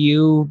happened to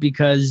you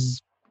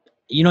because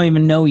you don't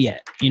even know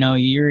yet.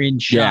 You're in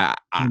shock. Yeah,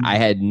 I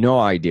had no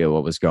idea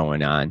what was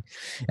going on.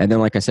 And then,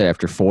 like I said,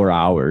 after 4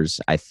 hours,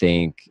 I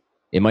think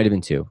it might have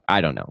been 2. I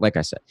don't know. Like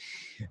I said,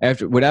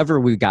 after whatever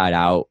we got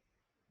out,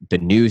 the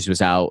news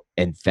was out.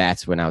 And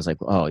that's when I was like,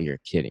 oh, you're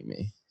kidding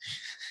me.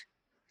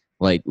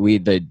 Like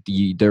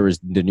there was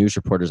the news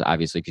reporters,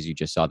 obviously, because you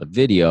just saw the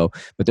video,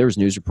 but there was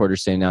news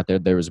reporters standing out there.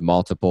 There was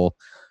multiple.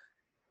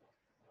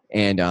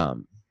 And I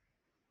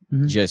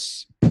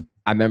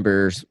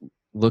remember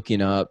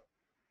looking up,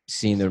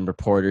 seeing the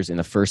reporters, and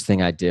the first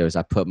thing I did was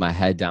I put my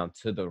head down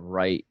to the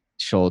right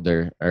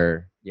shoulder,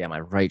 my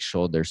right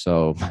shoulder,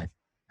 so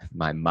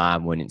my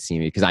mom wouldn't see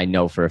me, because I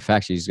know for a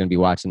fact she's going to be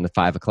watching the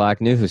 5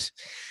 o'clock news.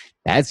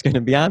 That's going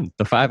to be on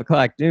the 5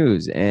 o'clock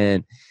news,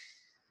 and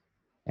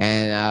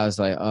I was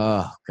like,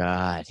 oh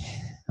god,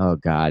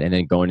 and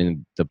then going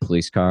in the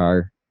police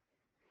car,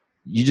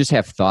 you just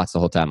have thoughts the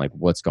whole time, like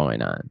what's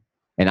going on,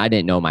 and I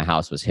didn't know my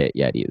house was hit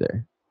yet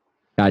either.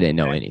 I didn't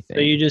know anything.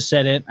 So you just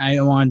said it. I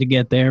don't want to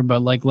get there,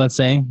 but let's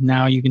say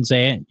now you can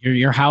say it.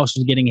 Your house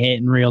was getting hit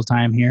in real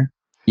time here.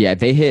 Yeah,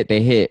 they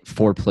hit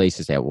 4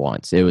 places at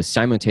once. It was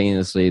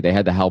simultaneously. They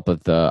had the help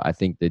of the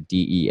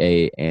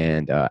DEA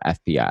and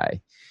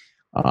FBI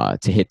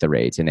to hit the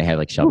raids, and they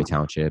had Shelby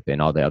Township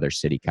and all the other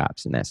city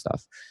cops and that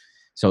stuff.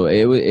 So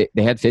they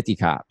had 50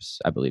 cops,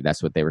 I believe.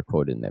 That's what they were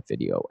quoted in that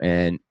video,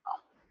 and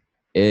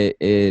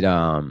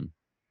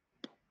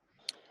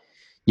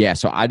yeah,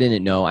 so I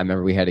didn't know. I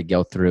remember we had to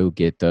go through,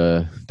 get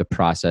the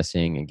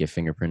processing and get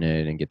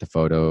fingerprinted and get the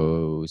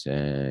photos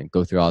and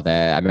go through all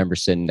that. I remember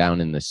sitting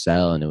down in the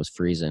cell and it was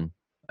freezing,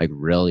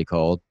 really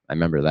cold. I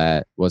remember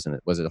that. Was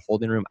it a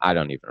holding room? I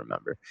don't even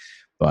remember.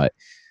 But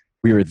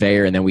we were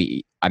there, and then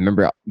I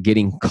remember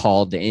getting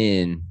called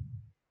in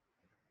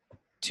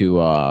to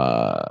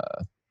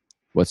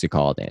what's it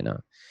called,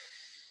 Anna?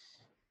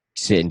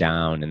 Sitting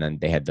down, and then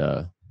they had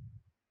the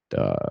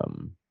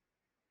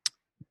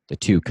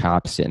 2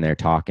 cops sitting there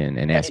talking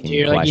and asking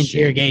me questions.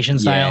 Interrogation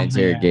style. Yeah,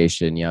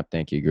 interrogation. Yep.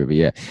 Thank you, Groovy.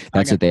 Yeah,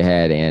 that's what they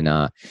had. And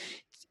at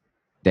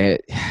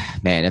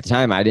the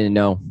time I didn't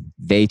know.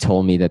 They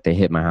told me that they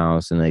hit my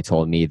house, and they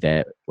told me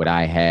that what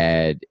I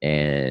had,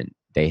 and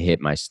they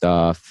hit my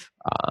stuff.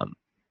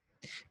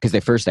 Because they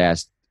first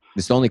asked,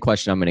 this is the only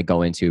question I'm going to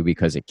go into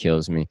because it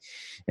kills me.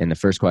 And the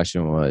first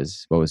question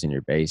was, what was in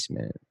your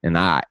basement? And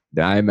I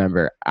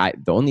remember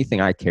the only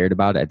thing I cared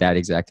about at that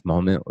exact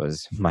moment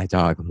was my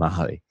dog,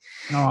 Molly.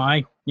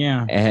 Oh,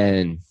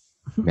 And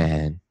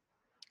man.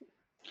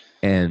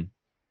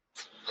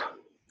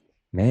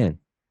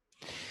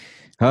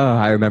 Oh,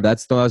 I remember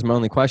that was my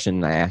only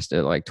question. I asked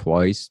it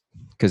twice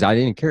because I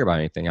didn't care about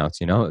anything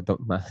else, man.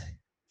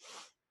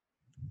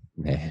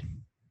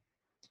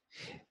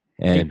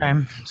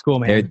 And school,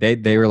 man.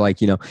 They were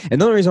like, and the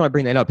only reason why I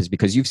bring that up is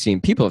because you've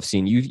seen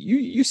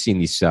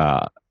these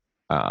stuff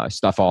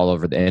all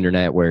over the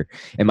internet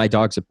and my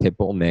dog's a pit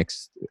bull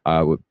mix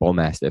with bull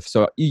mastiff,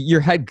 so your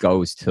head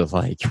goes to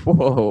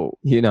whoa,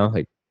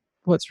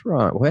 what's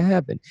wrong, what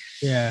happened?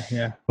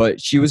 Yeah.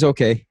 But she was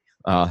okay.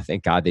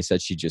 Thank God. They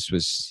said she just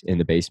was in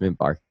the basement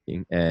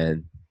barking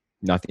and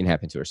nothing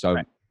happened to her, so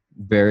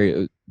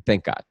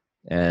thank God.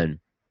 And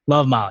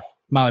Love Molly.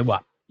 Molly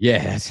what?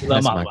 Yeah, that's my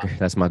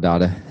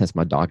daughter. That's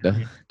my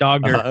doctor.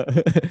 Dogger.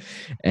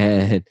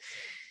 And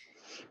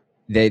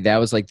that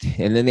was like,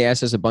 and then they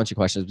asked us a bunch of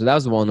questions, but that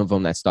was one of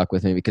them that stuck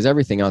with me because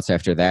everything else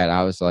after that,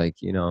 I was like,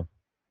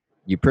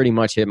 you pretty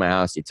much hit my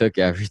house. You took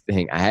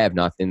everything. I have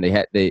nothing.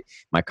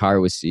 My car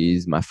was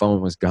seized. My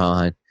phone was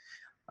gone.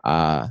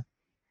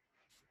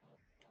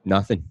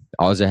 Nothing.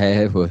 All I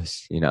had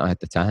was, at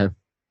the time,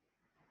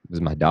 it was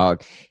my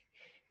dog.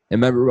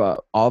 And remember,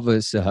 all of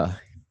us.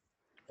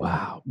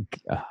 Wow.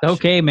 Gosh.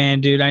 Okay, man,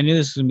 dude. I knew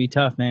this was gonna be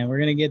tough, man. We're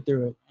gonna get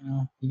through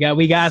it.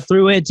 We got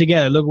through it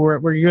together. Look,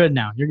 we're good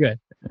now. You're good.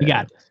 You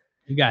got it.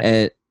 You got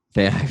it.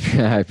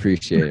 I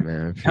appreciate it,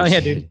 man. Hell yeah,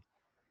 dude.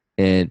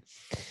 And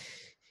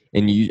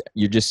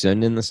you're just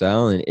sitting in the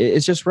cell, and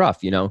it's just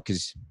rough,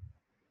 because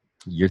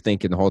you're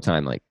thinking the whole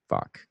time, like,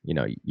 fuck,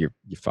 you're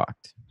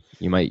fucked.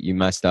 You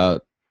messed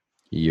up.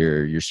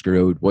 You're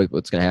screwed.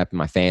 What's gonna happen to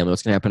my family?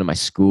 What's gonna happen to my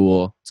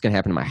school? What's gonna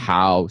happen to my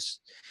house?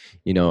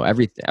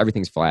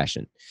 Everything's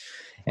flashing.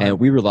 And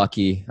we were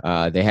lucky.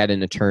 They had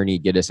an attorney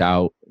get us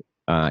out.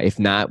 If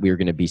not, we were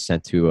going to be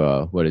sent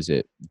to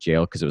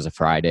jail because it was a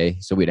Friday.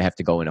 So we'd have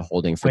to go into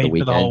holding for the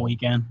weekend. For the whole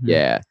weekend.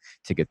 Yeah,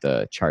 to get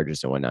the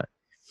charges and whatnot.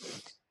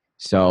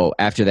 So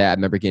after that, I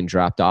remember getting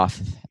dropped off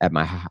at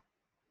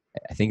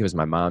I think it was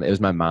my mom. It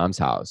was my mom's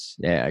house.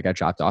 Yeah, I got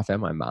dropped off at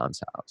my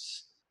mom's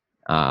house.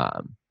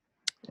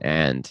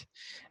 And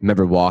I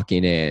remember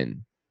walking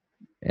in,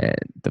 and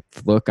the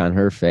look on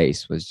her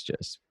face was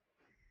just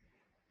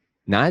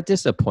not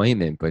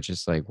disappointment, but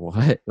just like,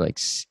 what? Like,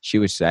 she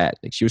was sad.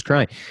 Like, she was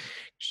crying.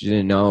 She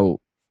didn't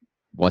know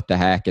what the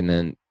heck. And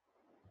then,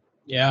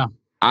 yeah,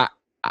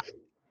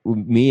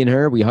 me and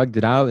her, we hugged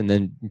it out. And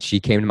then she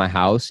came to my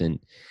house and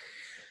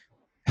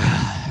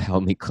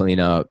helped me clean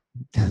up,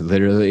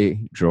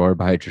 literally drawer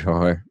by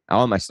drawer.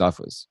 All my stuff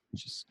was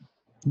just.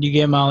 Did you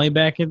get Molly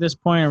back at this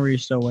point, or were you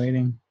still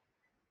waiting?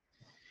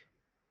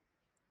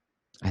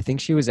 I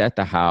think she was at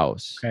the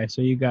house. Okay,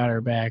 so you got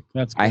her back.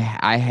 That's good.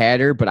 I had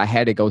her, but I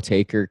had to go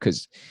take her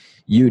because,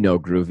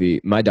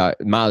 Groovy, my dog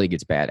Molly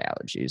gets bad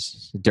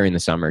allergies during the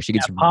summer. She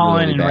gets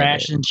pollen really and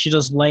rashes. She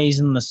just lays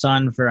in the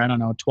sun for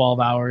 12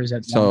 hours.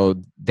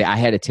 I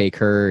had to take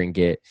her and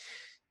get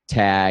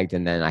tagged,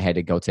 and then I had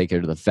to go take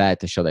her to the vet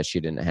to show that she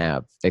didn't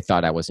have. They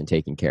thought I wasn't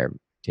taking care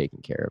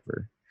of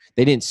her.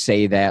 They didn't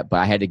say that,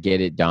 but I had to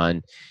get it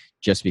done.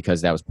 Just because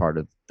that was part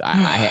of,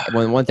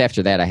 once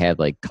after that, I had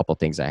like a couple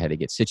things I had to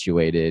get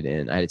situated,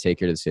 and I had to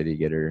take her to the city,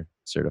 get her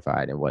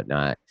certified and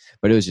whatnot.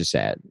 But it was just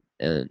sad.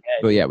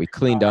 But yeah, we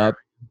cleaned up.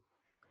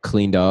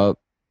 Didn't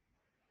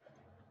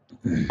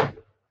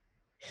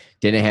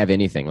have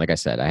anything. Like I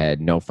said, I had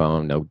no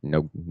phone,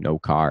 no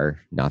car,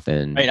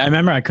 nothing. Right, I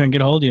remember I couldn't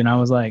get a hold of you, and I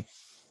was like,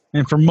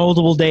 and for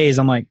multiple days,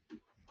 I'm like,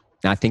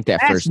 I think that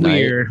that's first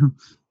weird. night.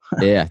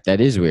 Yeah,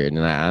 that is weird.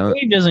 And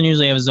He doesn't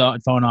usually have his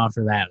phone off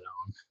for that long.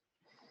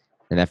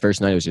 And that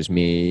first night was just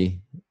me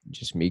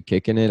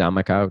kicking it on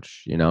my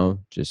couch,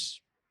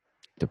 just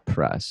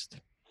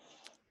depressed.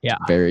 Yeah.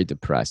 Very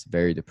depressed.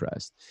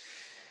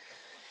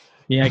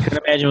 Yeah, I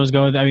couldn't imagine what was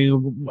going on. I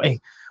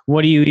mean,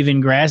 what are you even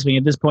grasping?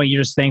 At this point,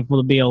 you're just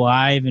thankful to be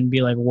alive and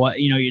be like, what?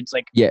 It's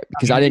like. Yeah,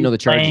 because I didn't know the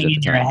charges at the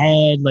in time. your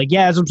head. Like,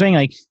 yeah, that's what I'm saying.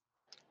 Like,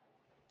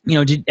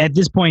 at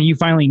this point, you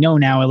finally know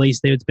now, at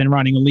least, that it's been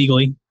running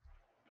illegally.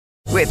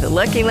 With the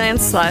Lucky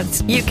Land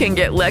Slots, you can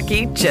get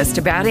lucky just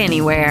about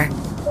anywhere.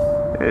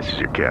 This is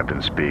your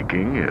captain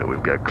speaking.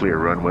 We've got clear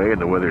runway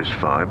and the weather's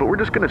fine, but we're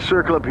just going to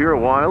circle up here a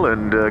while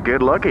and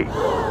get lucky.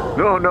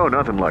 No,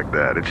 nothing like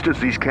that. It's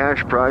just these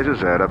cash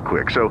prizes add up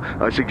quick. So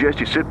I suggest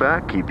you sit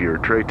back, keep your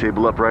tray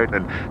table upright,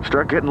 and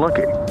start getting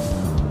lucky.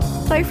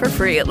 Play for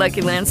free at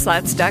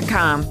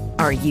LuckyLandSlots.com.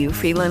 Are you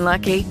feeling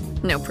lucky?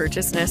 No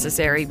purchase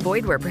necessary.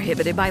 Void where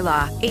prohibited by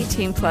law.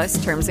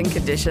 18+ terms and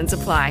conditions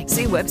apply.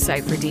 See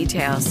website for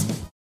details.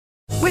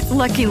 With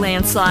Lucky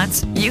Land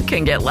Slots, you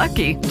can get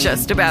lucky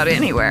just about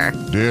anywhere.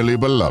 Dearly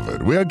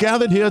beloved, we are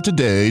gathered here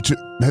today to...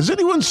 Has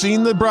anyone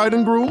seen the bride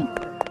and groom?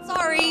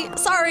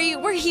 Sorry,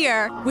 we're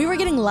here. We were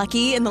getting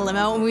lucky in the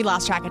limo and we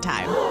lost track of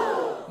time.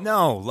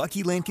 No,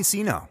 Lucky Land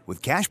Casino,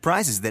 with cash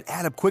prizes that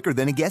add up quicker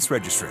than a guest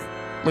registry.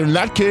 In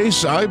that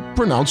case, I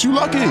pronounce you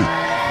lucky.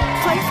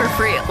 Play for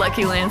free at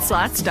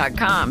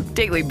LuckyLandSlots.com.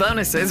 Daily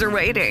bonuses are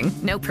waiting.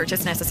 No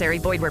purchase necessary.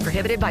 Void where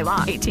prohibited by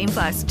law.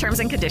 18+. Terms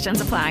and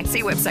conditions apply.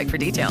 See website for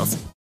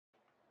details.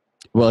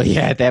 Well,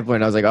 yeah, at that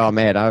point, I was like, oh,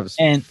 man,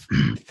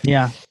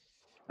 yeah.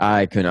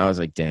 I couldn't. I was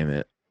like, damn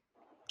it.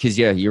 Because,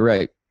 yeah, you're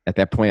right. At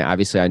that point,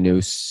 obviously, I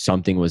knew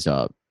something was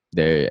up.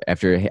 There,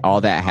 after all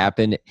that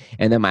happened,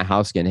 and then my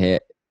house getting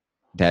hit,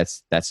 that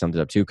sums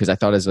it up, too. Because I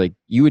thought,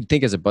 you would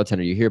think as a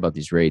bartender, you hear about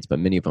these raids, but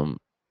many of them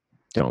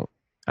don't.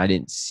 I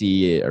didn't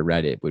see it or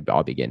read it would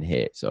all be getting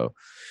hit. So,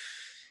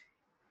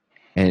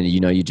 and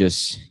you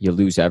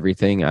lose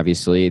everything.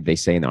 Obviously, they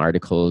say in the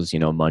articles,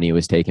 money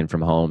was taken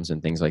from homes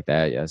and things like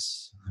that.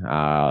 Yes,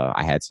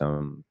 I had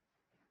some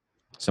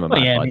of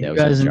my blood that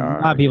was in a jar.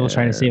 A lot of people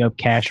trying to save up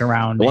cash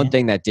around. The one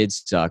thing that did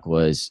suck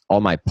was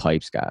all my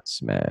pipes got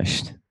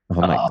smashed.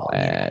 Oh my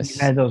glass!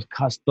 You had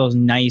those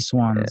nice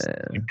ones.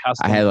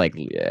 I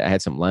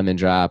had some lemon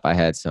drop. I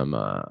had some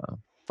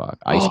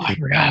ice cream. I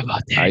forgot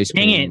about that.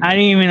 Dang it! I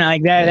didn't even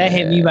like that. That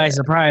hit me by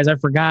surprise. I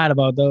forgot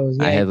about those.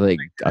 Yeah, I had like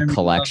a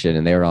collection,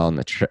 and they were all in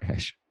the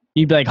trash.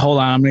 You'd be like, "Hold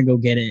on, I'm gonna go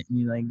get it." And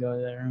you like go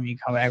there, and you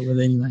come back with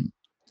it. And you like,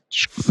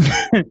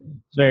 it's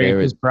very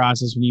good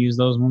process when you use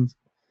those ones.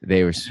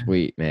 They were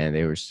sweet, man.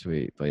 They were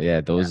sweet. But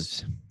yeah, that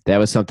was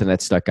something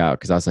that stuck out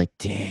because I was like,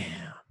 damn,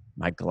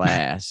 my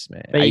glass,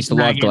 man. I used to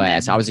love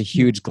glass. I was a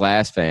huge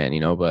glass fan,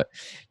 but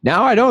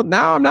now I don't.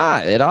 Now I'm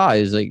not at all.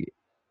 It was like,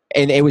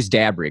 and it was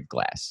dab rig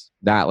glass,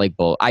 not like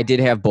bowl. I did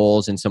have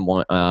bowls and some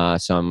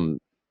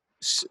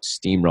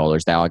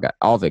steamrollers. That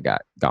all of it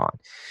got gone.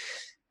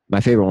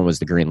 My favorite one was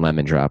the green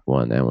lemon drop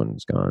one. That one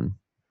was gone,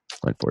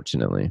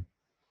 unfortunately.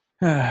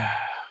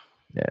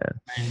 Yeah,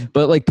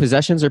 but like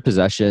possessions are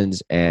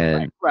possessions,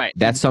 and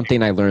that's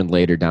something I learned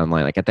later down the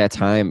line. Like at that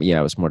time,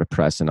 I was more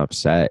depressed and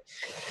upset,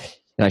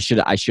 and I should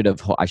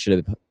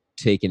have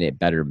taken it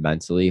better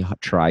mentally.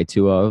 Tried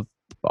to have,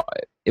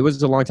 but it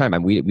was a long time.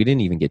 We didn't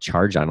even get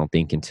charged. I don't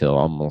think until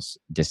almost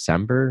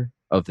December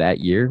of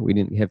that year. We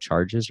didn't have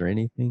charges or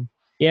anything.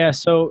 Yeah.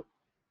 So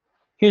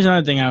here's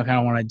another thing I kind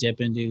of want to dip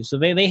into. So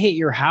they hit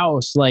your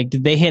house. Like,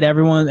 did they hit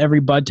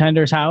every bud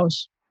tender's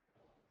house?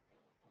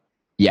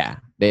 Yeah.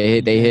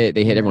 They hit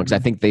everyone because I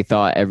think they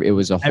thought it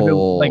was a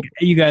whole like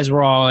you guys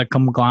were all a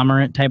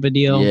conglomerate type of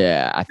deal.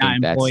 Yeah, I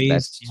think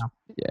that's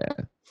yeah.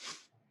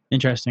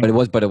 Interesting. But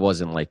it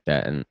wasn't like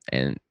that, and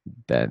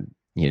then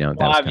well,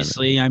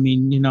 obviously, I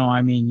mean,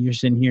 you're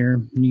sitting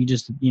here and you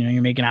just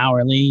you're making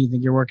hourly. You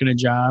think you're working a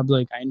job.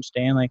 Like I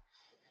understand. Like,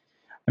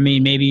 I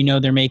mean, maybe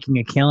they're making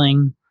a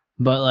killing,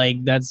 but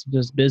like that's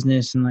just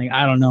business, and like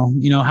I don't know.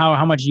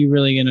 How much are you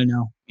really gonna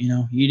know?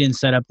 You didn't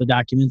set up the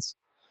documents.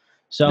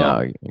 So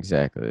no,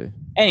 exactly.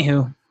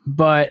 Anywho,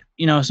 but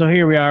so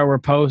here we are. We're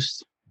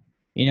post.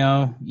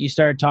 You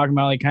start talking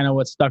about like kind of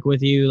what stuck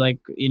with you, like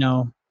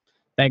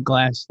that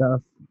glass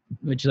stuff,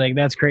 which like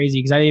that's crazy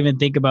because I didn't even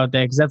think about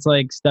that because that's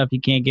like stuff you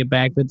can't get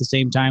back. But at the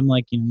same time,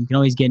 like you can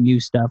always get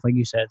new stuff, like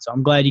you said. So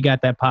I'm glad you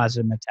got that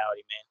positive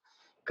mentality, man,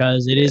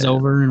 because it is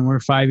over and we're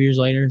 5 years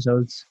later,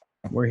 so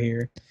we're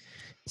here.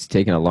 It's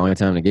taken a long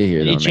time to get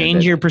here. Did it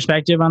change your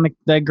perspective on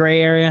the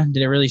gray area?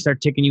 Did it really start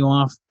ticking you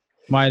off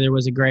why there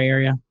was a gray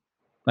area?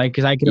 Like,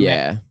 because I could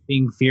imagine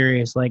being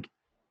furious. Like,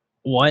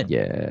 what?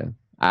 Yeah,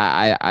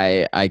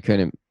 I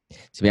couldn't.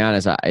 To be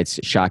honest, it's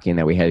shocking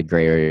that we had a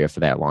gray area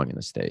for that long in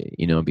the state.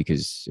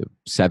 Because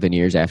 7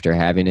 years after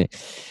having it,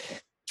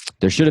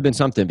 there should have been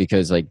something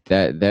because like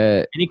that.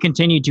 And it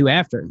continued to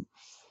after.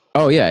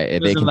 Oh yeah,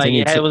 they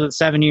continued. It wasn't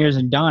 7 years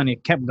and done.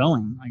 It kept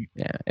going. Like,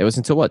 yeah, it was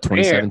until what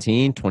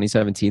 2017.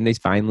 2017, they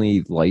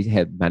finally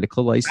had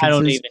medical licenses. I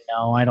don't even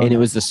know. It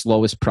was the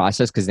slowest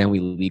process because then we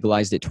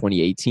legalized it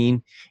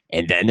 2018,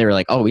 and then they were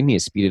like, "Oh, we need to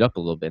speed it up a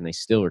little bit," and they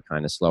still were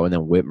kind of slow. And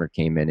then Whitmer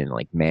came in and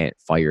like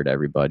fired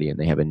everybody, and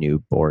they have a new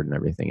board and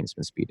everything, and it's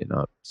been speeding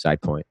up.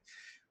 Side point.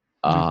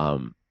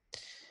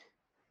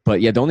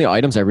 But yeah, the only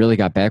items I really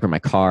got back were my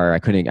car. I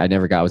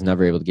was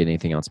never able to get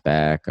anything else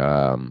back.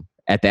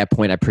 At that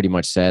point, I pretty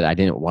much said I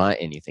didn't want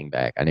anything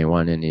back. I didn't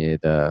want any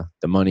of the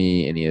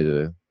money, any of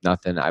the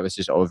nothing. I was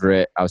just over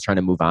it. I was trying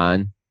to move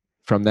on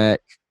from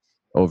that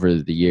over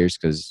the years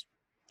because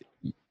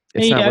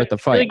it's not worth the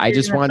fight. I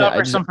just wanted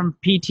to suffer from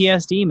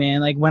PTSD,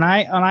 man. Like when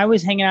I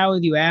was hanging out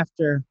with you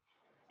after,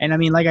 and I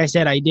mean, like I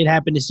said, I did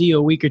happen to see you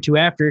a week or two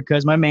after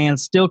because my man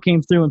still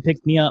came through and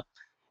picked me up.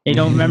 I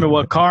don't remember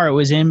what car it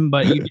was in,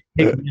 but you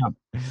picked me up.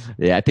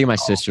 Yeah, I think my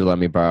sister let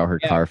me borrow her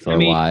car for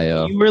a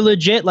while. You were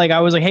legit. Like,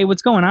 I was like, hey,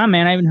 what's going on,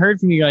 man? I haven't heard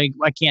from you. You're like,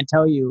 I can't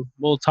tell you.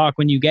 We'll talk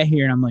when you get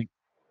here. And I'm like,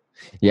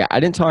 yeah, I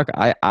didn't talk.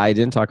 I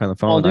didn't talk on the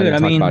phone. I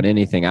didn't talk about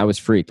anything. I was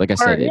freaked. Like I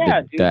said,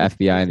 the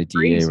FBI and the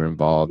DA were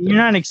involved. You're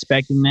not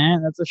expecting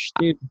that. That's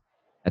dude.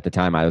 At the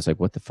time, I was like,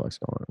 what the fuck's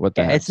going on? What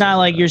the heck? It's not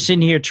like you're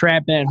sitting here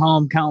trapped at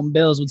home counting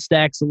bills with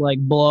stacks of like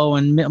blow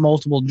and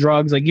multiple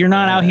drugs. Like you're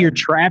not out here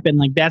trapping.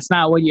 Like that's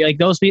not what you like.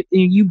 Those people,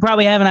 you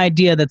probably have an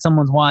idea that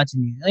someone's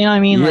watching you. You know what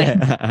I mean? Yeah,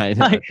 like,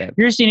 I know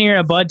you're sitting here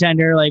a bud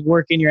tender, like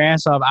working your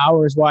ass off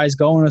hours wise,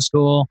 going to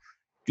school,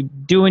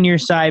 doing your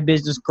side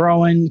business,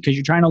 growing because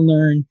you're trying to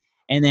learn,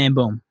 and then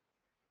boom,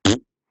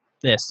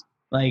 this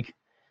like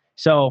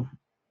so.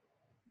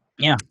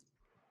 Yeah.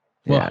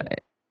 Yeah,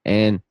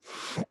 and.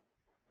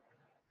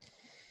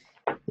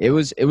 It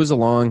was a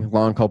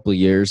long couple of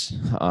years.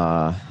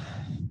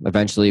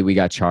 Eventually we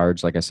got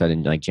charged, like I said,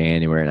 in like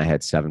January, and I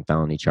had 7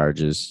 felony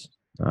charges.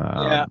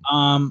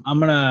 I'm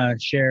gonna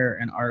share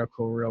an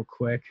article real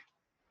quick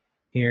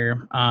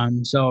here.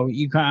 So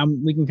we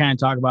can kind of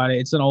talk about it.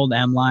 It's an old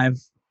MLive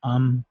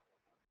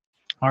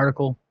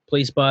article.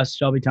 Police bust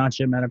Shelby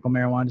Township medical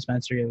marijuana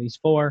dispensary at least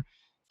 4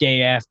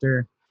 day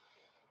after.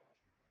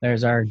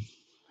 There's our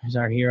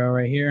hero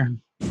right here.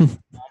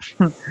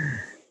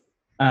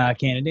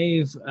 Canada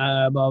Dave,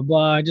 blah,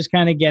 blah, just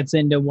kind of gets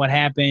into what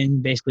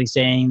happened, basically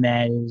saying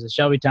that it was a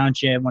Shelby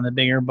Township, one of the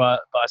bigger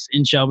busts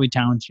in Shelby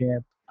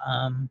Township.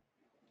 You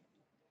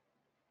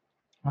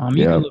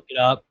can look it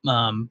up,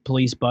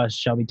 police bus,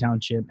 Shelby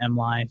Township,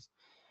 MLive.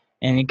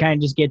 And it kind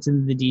of just gets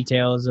into the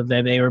details of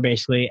that they were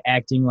basically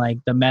acting like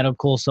the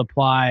medical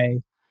supply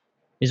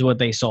is what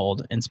they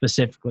sold, and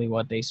specifically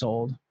what they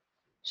sold.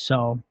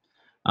 So,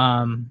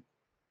 but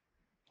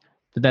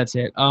that's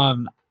it.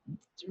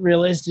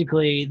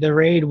 Realistically, the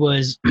raid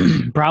was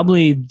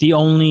probably the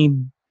only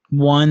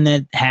one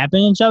that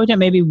happened in Shelby Township,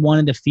 maybe one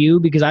of the few,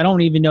 because I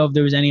don't even know if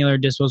there was any other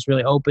dispos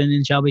really open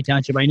in Shelby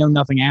Township. I know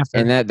nothing after.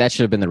 And that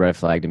should have been the red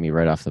flag to me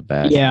right off the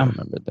bat. Yeah. I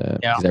remember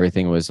that. Because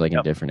everything was like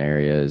in different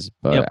areas.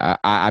 But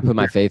I put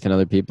my faith in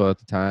other people at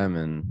the time,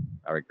 and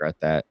I regret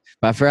that.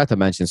 But I forgot to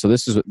mention, so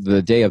this is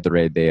the day of the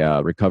raid. They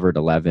recovered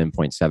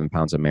 11.7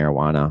 pounds of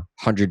marijuana,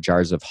 100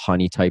 jars of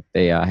honey type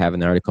they have in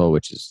the article,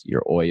 which is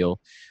your oil.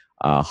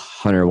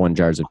 101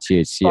 jars of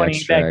THC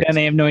extract. Back then,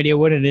 they have no idea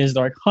what it is.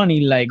 They're like, honey,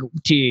 like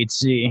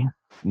THC.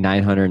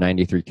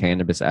 993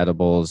 cannabis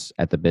edibles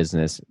at the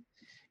business,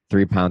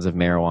 3 pounds of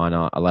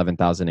marijuana,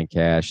 11,000 in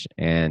cash,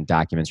 and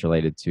documents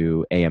related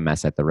to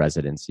AMS at the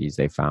residencies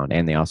they found.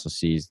 And they also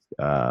seized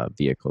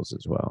vehicles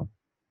as well.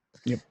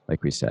 Yep.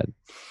 Like we said.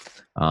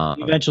 You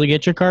eventually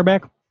get your car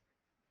back?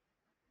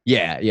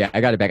 Yeah,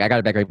 I got it back. I got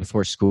it back right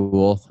before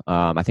school.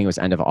 I think it was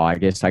end of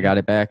August I got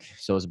it back.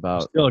 So it was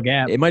about still a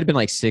gap. It might have been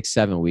like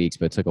 6-7 weeks,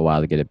 but it took a while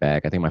to get it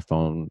back. I think my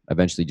phone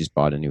eventually just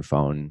bought a new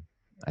phone.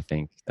 I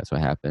think that's what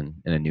happened,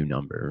 and a new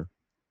number.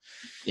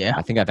 Yeah.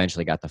 I think I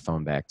eventually got the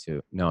phone back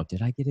too. No,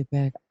 did I get it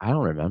back? I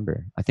don't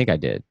remember. I think I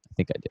did.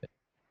 I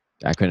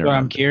couldn't remember.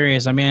 I'm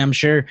curious. I mean, I'm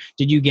sure.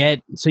 You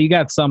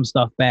got some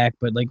stuff back,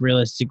 but like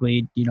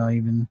realistically,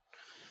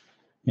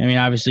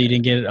 obviously you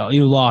didn't get it.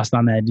 You lost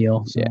on that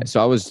deal. So. Yeah.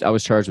 So I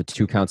was charged with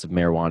 2 counts of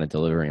marijuana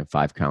delivery and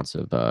 5 counts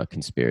of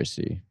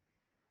conspiracy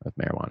of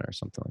marijuana or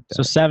something like that.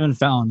 So 7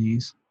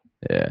 felonies.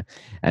 Yeah.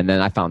 And then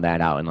I found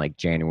that out in like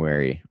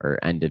January or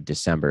end of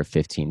December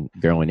 15,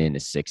 going into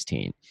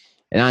 16.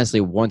 And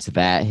honestly, once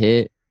that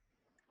hit,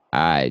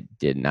 I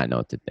did not know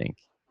what to think.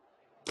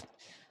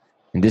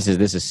 And this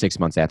is 6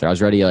 months after. I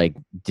was already like,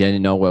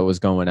 didn't know what was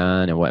going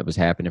on and what was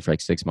happening for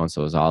like 6 months.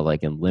 So it was all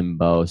like in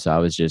limbo. So I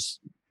was just,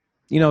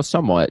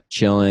 somewhat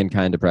chilling,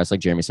 kind of depressed.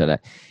 Like Jeremy said,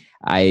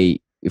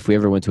 if we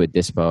ever went to a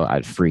dispo,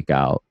 I'd freak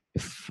out.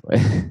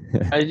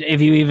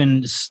 If you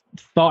even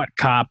thought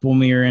cop when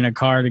we were in a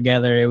car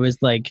together, it was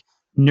like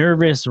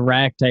nervous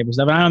wreck type of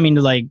stuff. And I don't mean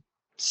to like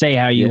say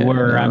how you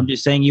were. I'm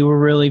just saying you were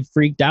really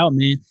freaked out,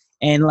 man.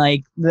 And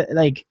and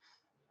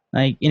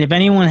if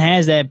anyone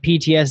has that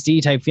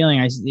PTSD type feeling,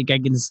 I think I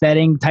can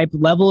setting type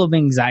level of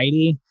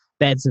anxiety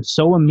that's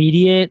so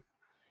immediate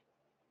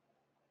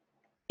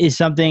is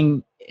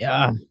something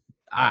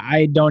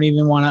I don't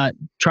even want to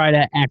try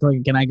to act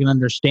like I can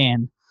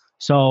understand.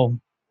 So.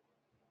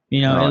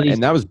 At least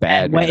and that was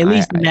bad. At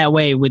least in that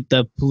way with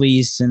the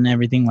police and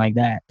everything like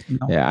that.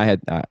 Yeah, I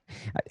had.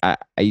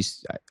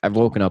 I've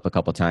woken up a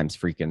couple times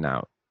freaking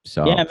out.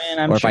 So yeah,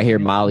 man. If I hear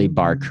Molly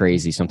bark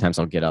crazy, sometimes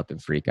I'll get up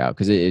and freak out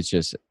because it's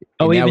just.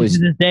 Even to this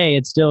day,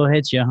 it still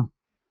hits you.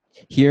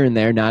 Here and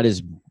there, not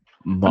as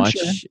much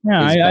as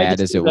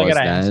bad as it was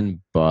then,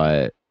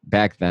 but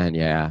back then,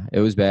 yeah, it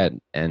was bad.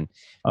 And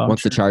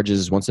once the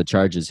charges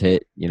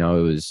hit, it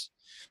was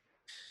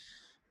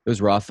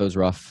rough. It was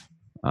rough.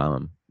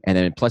 And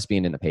then plus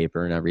being in the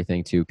paper and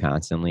everything too,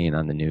 constantly and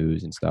on the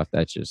news and stuff,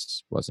 that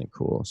just wasn't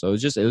cool. So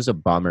it was a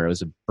bummer.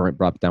 It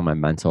brought down my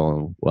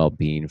mental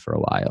well-being for a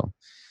while.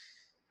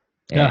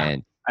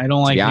 And I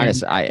don't like. To be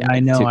honest, I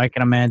know. I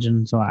can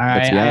imagine. So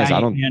I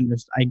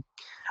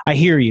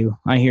hear you.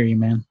 I hear you,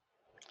 man.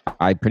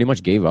 I pretty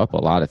much gave up a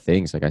lot of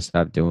things. Like I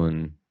stopped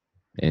doing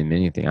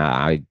anything.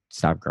 I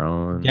stopped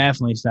growing.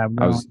 Definitely stopped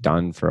growing. I was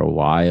done for a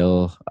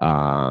while.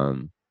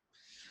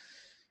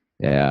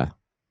 Yeah,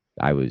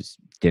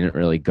 didn't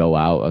really go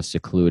out. I was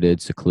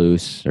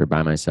secluse or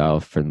by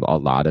myself for a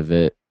lot of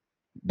it.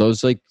 Those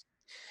to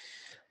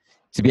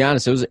be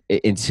honest, it was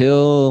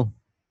until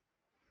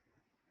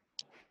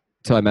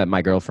I met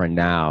my girlfriend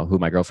now, who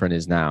my girlfriend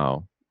is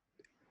now.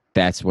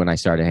 That's when I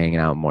started hanging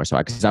out more. So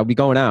because I'd be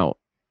going out,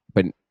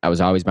 but I was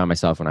always by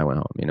myself when I went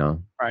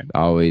home, Right.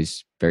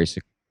 Always very,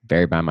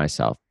 very by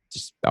myself.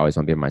 Just always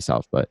want to be by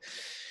myself. But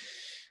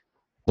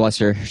bless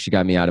her, she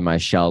got me out of my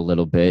shell a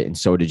little bit. And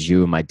so did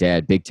you and my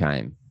dad big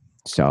time.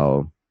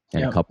 So,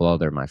 and a couple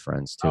other of my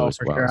friends too as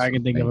well. Sure. I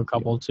can think of a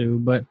couple too,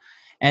 but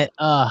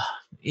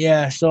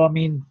yeah. So, I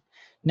mean,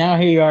 now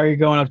here you are, you're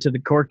going up to the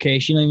court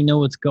case. You don't even know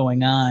what's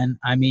going on.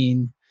 I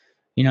mean,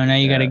 now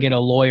you got to get a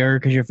lawyer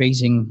because you're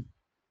facing.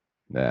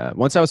 Yeah.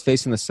 Once I was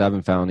facing the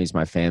 7 felonies,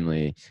 my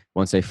family,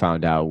 once they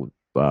found out,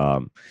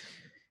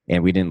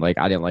 and we didn't like,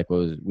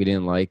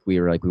 we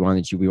were like, we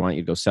want you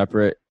to go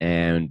separate.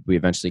 And we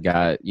eventually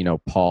got,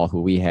 Paul,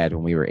 who we had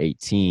when we were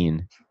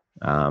 18,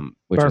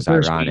 which was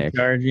ironic.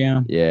 Charge,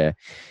 yeah. Yeah.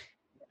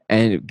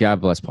 And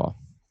God bless Paul.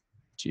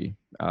 Gee.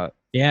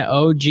 Yeah,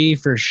 OG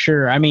for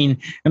sure. I mean,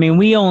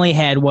 we only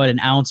had an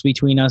ounce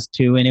between us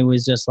two, and it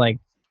was just like,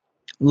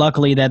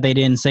 luckily that they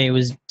didn't say it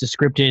was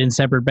descripted in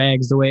separate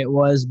bags the way it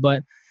was,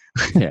 but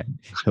yeah,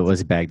 it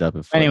was bagged up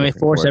in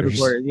 4 separate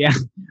quarters. Yeah,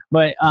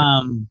 but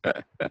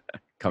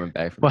coming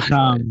back from.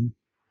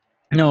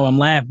 But No, I'm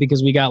laughing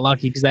because we got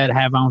lucky because that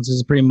half ounce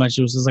is pretty much,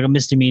 it was just like a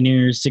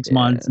misdemeanor, 6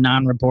 months,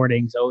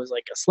 non-reporting. So it was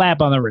like a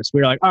slap on the wrist.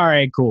 We were like, all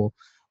right, cool.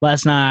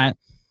 Let's not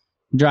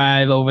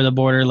drive over the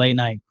border late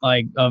night,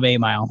 like of 8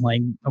 Mile.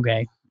 Like,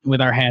 okay,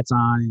 with our hats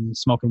on and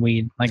smoking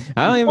weed. Like,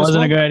 it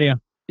wasn't a good idea.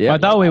 Yeah, I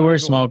thought we were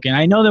smoking.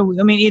 I know that,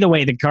 I mean, either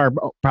way, the car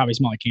probably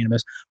smelled like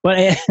cannabis. But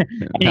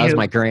that was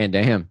my Grand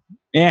Am.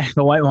 Yeah,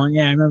 the white one.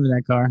 Yeah, I remember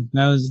that car.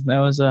 That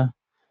was a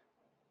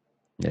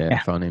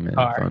funny, man.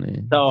 Car.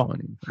 Funny. So,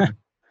 funny.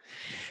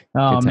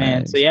 Oh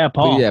man. So yeah,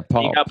 Paul. Yeah,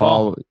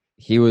 Paul.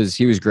 He was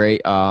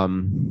great.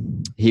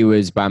 He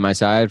was by my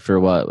side for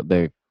what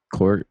the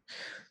court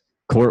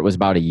was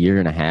about 1.5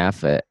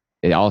 years.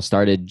 It all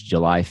started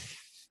July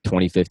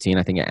 2015.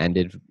 I think it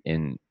ended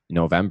in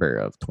November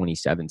of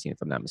 2017,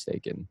 if I'm not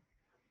mistaken.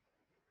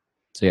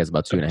 So yeah, it's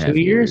about 2.5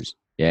 years.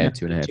 Yeah,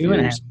 2.5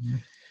 years.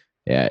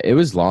 Yeah, it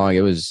was long.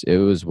 It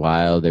was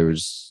wild. There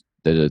was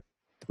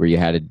where you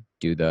had to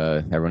do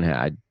everyone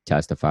had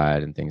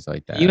testified and things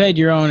like that. You had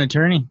your own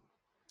attorney.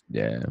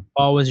 Yeah.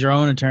 Paul was your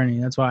own attorney.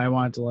 That's why I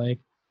wanted to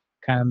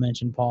kind of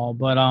mention Paul.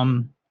 But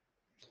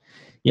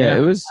yeah,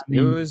 it was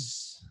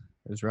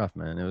rough,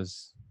 man.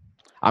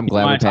 I'm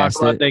glad we passed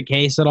talk about the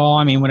case at all?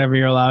 I mean, whatever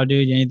you're allowed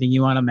to. Anything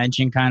you want to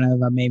mention, kind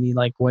of maybe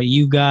like what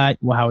you got,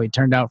 how it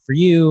turned out for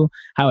you,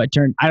 how it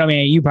turned. I don't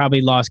mean you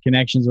probably lost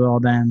connections with all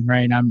them,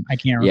 right? I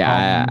can't recall.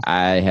 Yeah,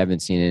 I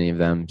haven't seen any of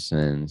them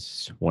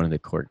since one of the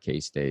court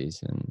case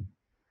days, and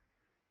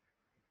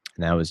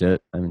that was it.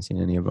 I haven't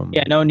sin any of them.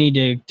 Yeah, no need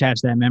to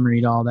attach that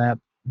memory to all that,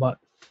 but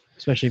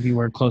especially if you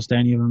were close to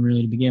any of them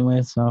really to begin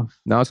with. So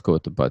no, it's cool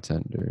with the butt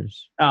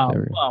tenders. Oh,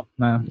 well,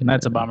 no,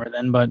 that's a bummer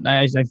then. But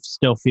I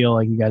still feel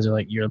like you guys are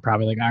you're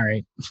probably all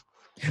right.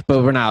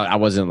 But we're not. I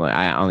wasn't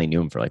I only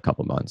knew him for a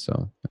couple months,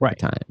 so right,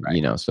 time,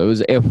 right. So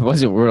it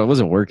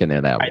wasn't working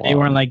there that long. They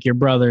weren't like your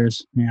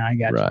brothers. Yeah, I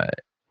got you. Right.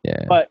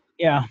 Yeah. But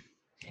yeah,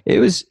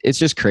 it's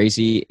just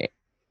crazy.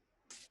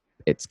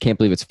 Can't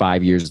believe it's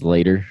 5 years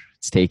later.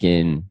 It's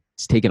taken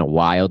a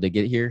while to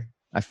get here.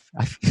 I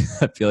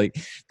feel like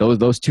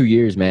those 2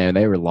 years, man,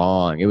 they were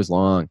long. It was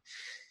long.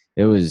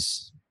 It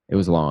was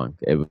long.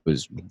 It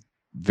was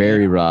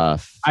very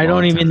rough. I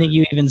don't even think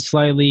you even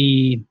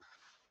slightly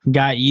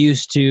got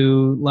used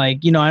to I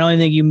don't even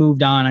think you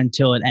moved on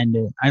until it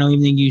ended. I don't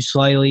even think you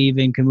slightly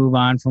even could move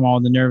on from all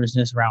the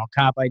nervousness around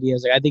cop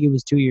ideas. I think it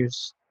was 2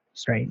 years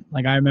straight.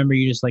 I remember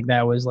you just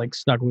that was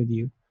stuck with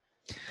you.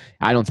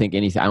 I don't think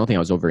I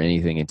was over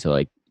anything until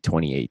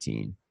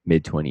 2018.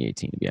 Mid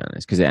 2018, to be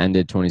honest, because it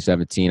ended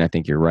 2017. I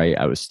think you're right.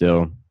 I was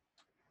still,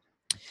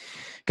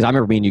 because I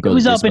remember me and you go. It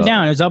was up and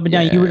down. It was up and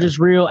down. You were just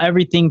real.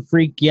 Everything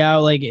freaked you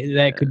out.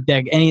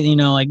 Anything.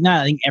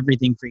 Not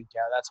everything freaked you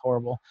out. That's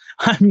horrible.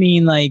 I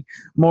mean,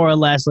 more or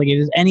less,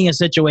 if there's a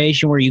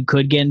situation where you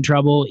could get in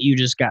trouble, you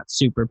just got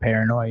super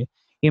paranoid.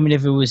 Even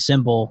if it was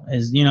simple,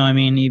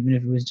 even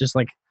if it was just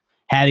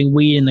having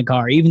weed in the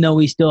car, even though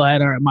we still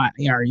had our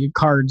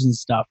cards and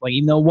stuff.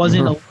 Even though it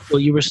wasn't illegal,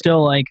 you were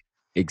still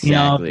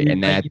exactly.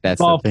 And that's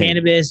all the thing.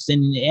 Cannabis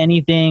and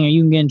anything, or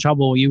you can get in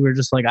trouble. You were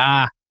just So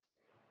I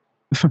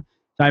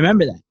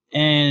remember that.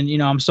 And,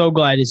 I'm so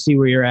glad to see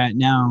where you're at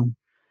now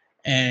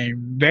and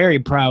very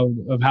proud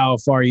of how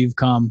far you've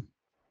come.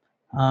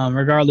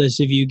 Regardless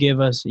if you give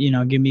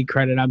me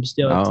credit, I'm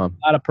still it's a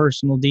lot of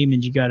personal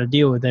demons you got to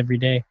deal with every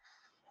day.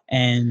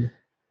 And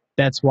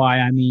that's why,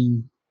 I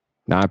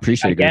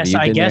appreciate it.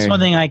 I guess one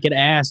thing I could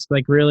ask,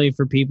 really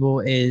for people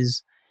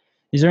is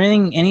there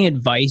any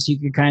advice you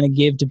could kind of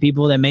give to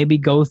people that maybe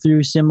go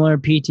through similar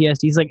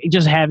PTSDs?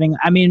 Just having,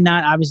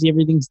 not obviously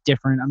everything's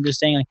different. I'm just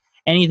saying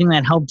anything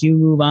that helped you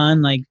move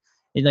on,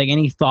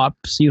 any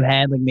thoughts you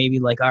had, maybe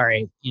all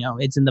right,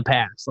 it's in the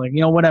past,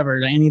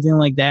 whatever, anything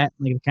like that,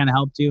 it kind of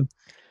helped you.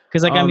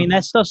 Cause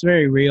that stuff's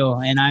very real.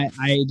 And I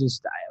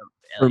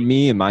for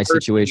me in my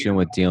situation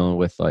with dealing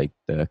with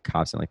the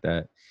cops and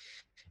that,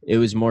 it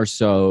was more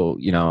so,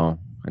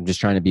 I'm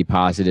just trying to be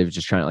positive,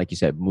 just trying to, like you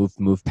said,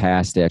 move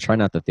past it. I try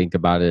not to think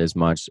about it as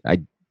much.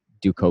 I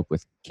do cope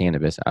with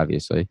cannabis,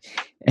 obviously.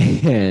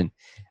 And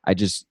I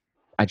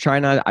try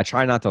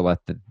not to let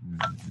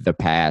the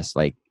past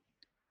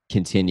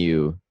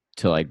continue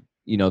to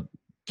you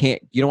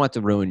don't want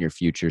to ruin your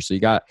future. So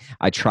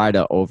I try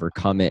to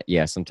overcome it.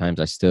 Yeah, sometimes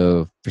I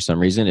still, for some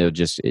reason, you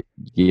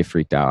get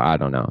freaked out. I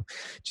don't know.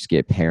 Just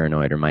get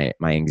paranoid, or my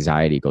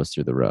anxiety goes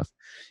through the roof.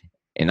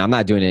 And I'm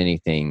not doing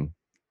anything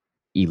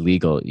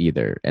illegal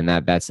either, and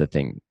that's the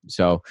thing.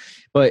 So,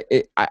 but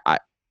I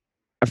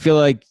feel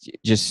like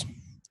just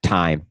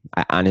time.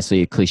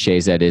 Honestly, cliche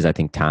as that is, I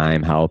think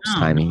time helps.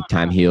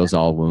 Time heals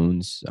all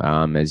wounds,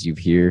 as you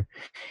hear,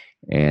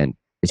 and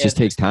it just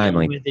takes time.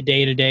 With the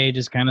day to day,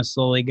 just kind of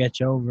slowly get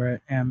you over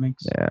it.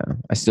 Yeah,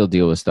 I still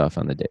deal with stuff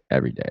on the day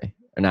every day.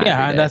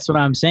 That's what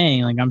I'm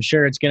saying. I'm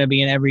sure it's going to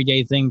be an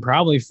everyday thing,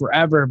 probably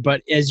forever.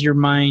 But as your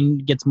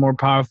mind gets more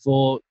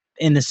powerful,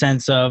 in the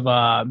sense of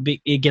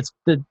it gets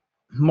the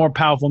more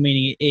powerful,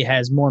 meaning it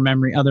has more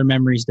other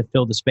memories to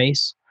fill the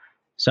space.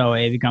 So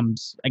it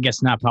becomes, I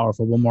guess, not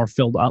powerful, but more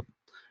filled up.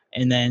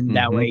 And then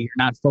that way you're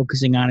not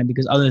focusing on it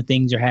because other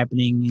things are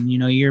happening. And,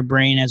 your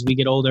brain, as we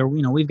get older,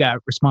 we've got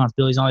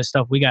responsibilities, all this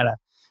stuff we got to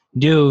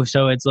do.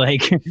 So it's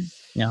like,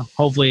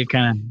 hopefully it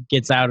kind of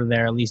gets out of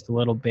there at least a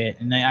little bit.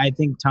 And I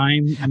think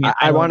time,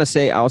 I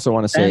also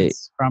want to say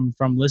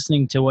from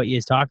listening to what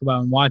you talk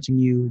about and watching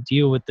you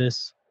deal with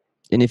this.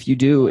 And if you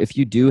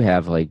do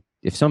have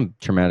if some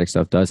traumatic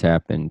stuff does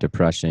happen,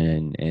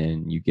 depression,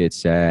 and you get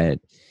sad,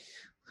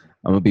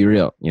 I'm gonna be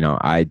real.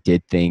 I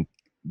did think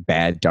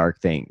bad,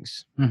 dark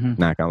things.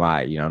 Not gonna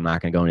lie. I'm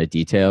not gonna go into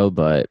detail,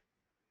 but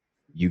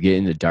you get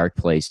into dark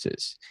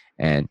places,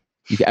 and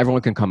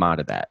everyone can come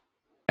out of that.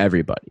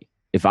 Everybody.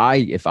 If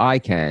I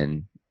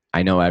can,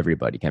 I know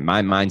everybody can.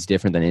 My mind's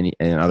different than any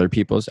and other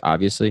people's,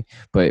 obviously.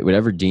 But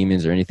whatever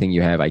demons or anything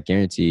you have, I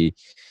guarantee,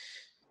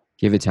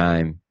 give it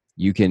time.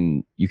 You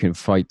can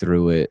fight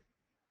through it.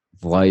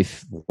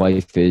 Life's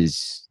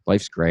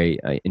great.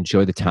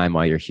 Enjoy the time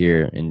while you're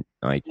here, and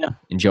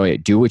enjoy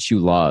it. Do what you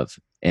love.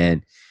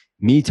 And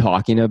me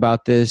talking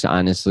about this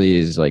honestly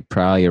is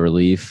probably a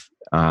relief.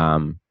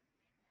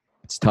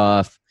 It's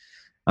tough.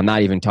 I'm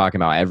not even talking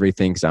about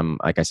everything because I'm,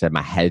 like I said,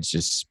 my head's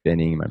just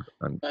spinning.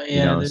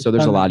 So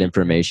there's a lot of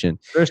information.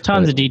 There's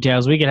tons of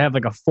details. We could have a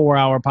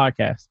 4-hour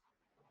podcast.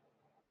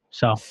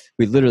 So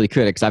we literally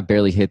could, because I've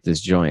barely hit this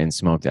joint and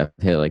smoked. I've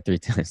hit 3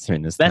 times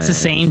during this. That's time. The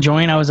same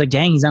joint. I was like,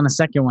 dang, he's on the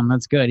second one.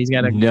 That's good. He's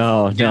got a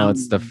no,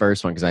 it's the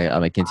first one because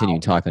I'm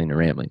continuing talking and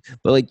rambling.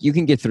 But you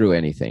can get through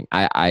anything.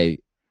 I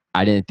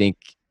didn't think.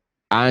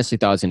 I honestly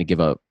thought I was going to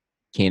give up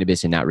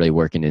cannabis and not really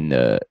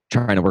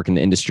trying to work in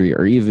the industry,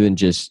 or even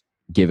just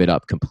give it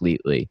up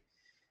completely.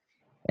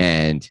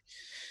 And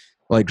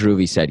like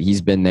Groovy said,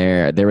 he's been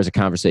there. There was a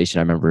conversation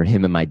I remember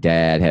him and my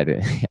dad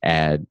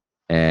had,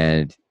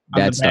 and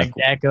that's on the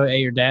back deck at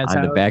your dad's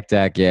house? On the back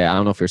deck, yeah. I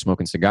don't know if they're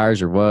smoking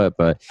cigars or what,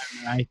 but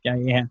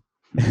yeah,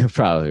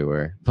 probably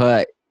were.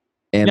 But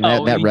that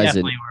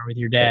definitely were with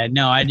your dad.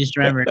 No, I just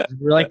remember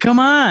we're like, come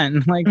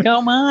on,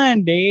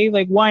 Dave,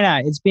 why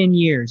not? It's been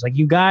years.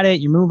 You got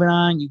it. You're moving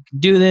on. You can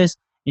do this.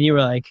 And you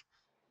were like,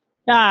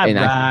 right.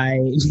 I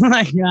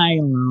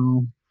don't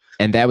know.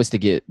 And that was to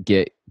get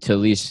to at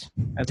least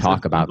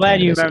talk about. I'm glad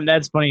cannabis. You remember.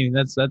 That's funny.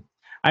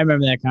 I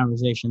remember that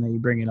conversation that you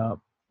bring it up.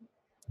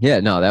 Yeah,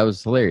 no, that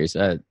was hilarious.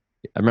 I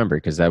remember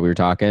because we were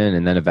talking,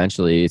 and then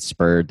eventually it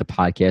spurred the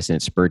podcast, and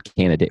it spurred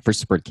First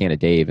it spurred Canada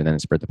Dave, and then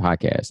it spurred the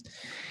podcast,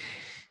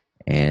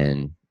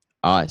 and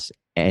us.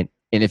 And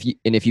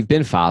if you've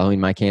been following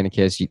my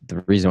Canada-Kiss,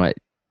 the reason why,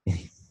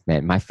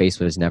 man, my face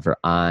was never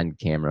on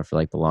camera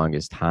for the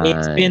longest time.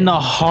 It's been the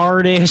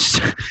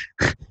hardest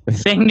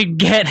thing to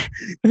get.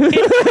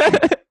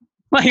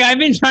 I've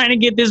been trying to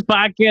get this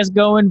podcast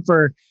going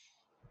for,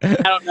 I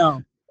don't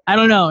know.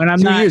 And I'm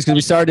 2 not. 2 years because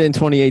we started in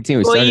 2018.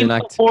 We started in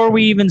October. Before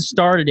we even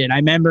started it, I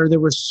remember there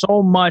was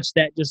so much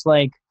that just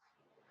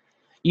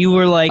you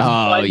were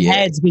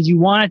heads because you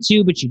wanted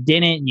to, but you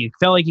didn't, and you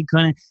felt like you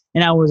couldn't.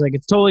 And I was like,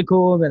 it's totally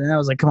cool. But then I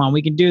was like, come on,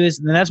 we can do this.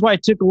 And then that's why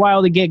it took a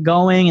while to get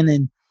going. And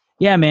then,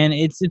 yeah, man,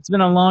 it's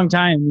been a long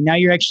time. Now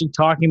you're actually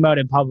talking about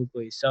it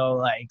publicly.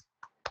 So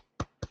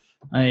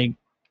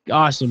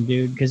awesome,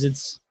 dude. Because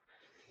it's,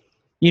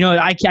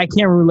 I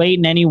can't relate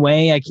in any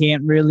way. I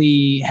can't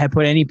really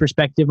put any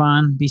perspective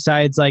on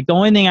besides the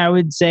only thing I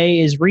would say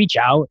is reach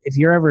out if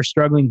you're ever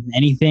struggling with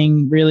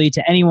anything, really,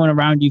 to anyone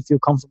around you feel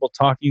comfortable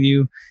talking to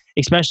you,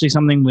 especially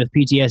something with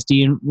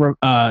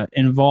PTSD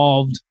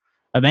involved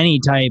of any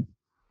type,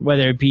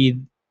 whether it be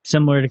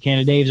similar to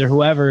Canada Dave's or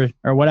whoever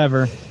or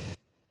whatever.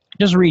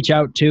 Just reach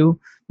out too,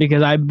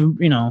 because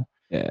Canada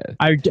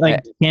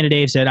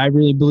Dave said, I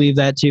really believe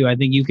that too. I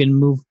think you can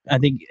move. I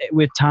think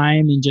with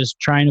time and just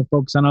trying to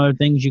focus on other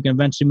things, you can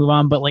eventually move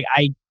on. But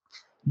I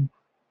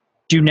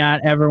do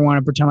not ever want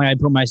to pretend I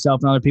put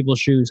myself in other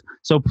people's shoes.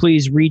 So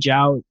please reach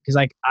out,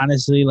 because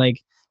honestly,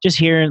 just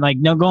hearing one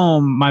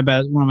of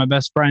my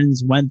best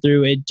friends went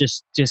through it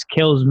just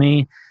kills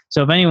me.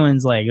 So if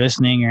anyone's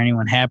listening or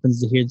anyone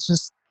happens to hear,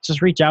 just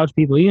reach out to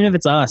people, even if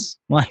it's us.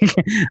 I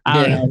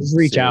don't know, just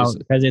reach out,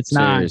 because it's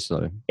not.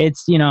 Seriously.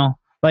 It's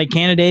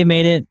Canada Dave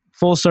made it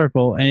full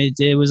circle, and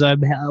it was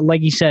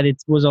like you said,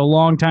 it was a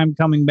long time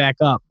coming back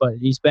up, but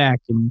he's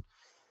back, and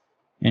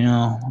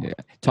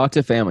talk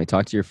to family,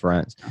 talk to your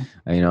friends.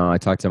 I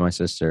talk to my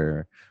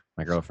sister,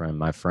 my girlfriend,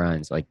 my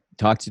friends.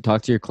 Talk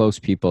to your close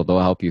people. They'll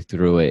help you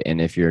through it.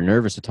 And if you're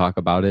nervous to talk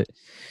about it,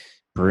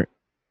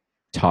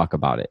 talk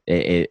about it.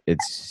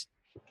 It's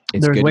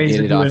good to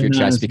get it off your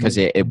chest, because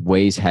it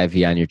weighs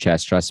heavy on your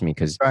chest. Trust me,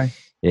 because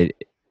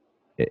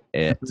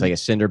it's like a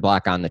cinder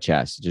block on the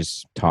chest.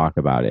 Just talk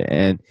about it.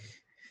 And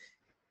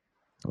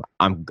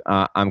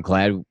I'm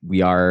glad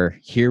we are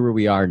here where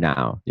we are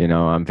now.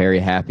 I'm very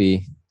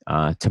happy.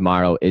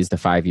 Tomorrow is the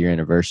 5-year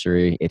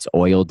anniversary. It's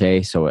oil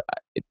day, so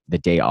the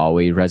day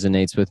always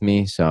resonates with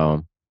me.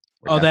 So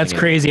that's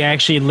crazy. I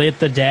actually lit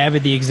the dab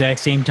at the exact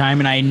same time,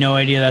 and I had no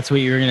idea that's what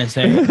you were gonna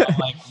say. I'm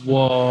like,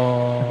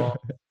 whoa,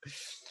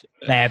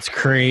 that's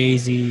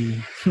crazy.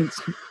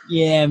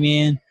 Yeah,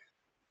 man,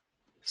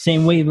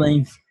 same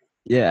wavelength.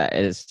 Yeah,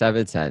 it's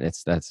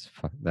 7:10.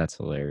 That's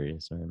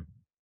hilarious, man.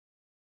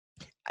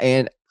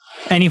 And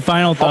Any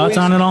final thoughts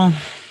on it all?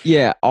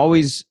 Yeah,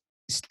 always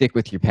stick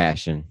with your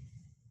passion.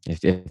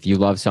 If you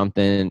love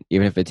something,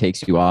 even if it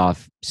takes you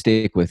off,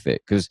 stick with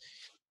it. Because,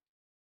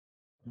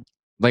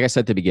 like I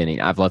said at the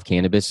beginning, I've loved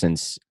cannabis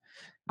since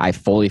I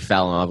fully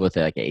fell in love with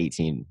it like at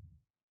 18.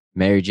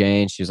 Mary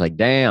Jane, she was like,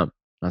 damn.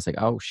 I was like,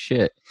 oh,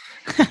 shit.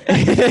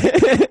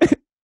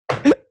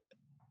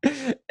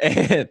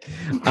 And,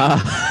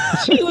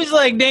 she was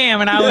like,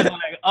 damn. And I was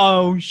like,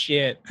 oh,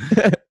 shit.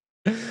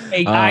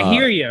 Hey, I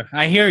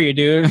hear you,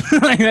 dude.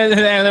 Like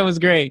that was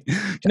great.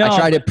 No, I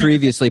tried it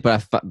previously,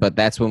 but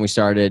that's when we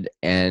started,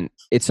 and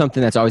it's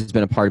something that's always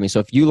been a part of me. So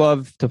if you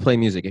love to play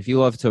music, if you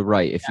love to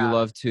write, if you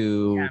love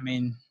to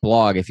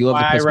blog, if you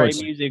love to play write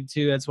sports, music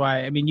too. That's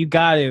why. I mean, you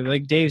got to,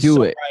 like Dave's do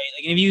so it.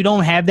 Right. Like if you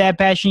don't have that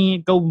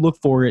passion, go look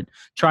for it.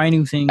 Try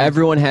new things.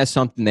 Everyone has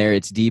something there.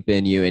 It's deep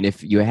in you, and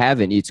if you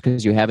haven't, it's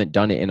because you haven't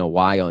done it in a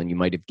while, and you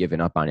might have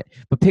given up on it.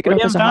 But pick it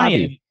up as a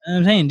hobby.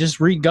 I'm saying, just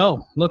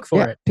go look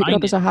for it. Pick it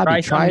up as a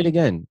hobby. Try it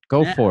again.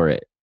 Go for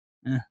it.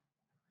 Yeah.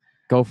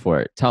 Go for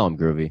it. Tell him,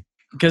 Groovy.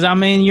 Because I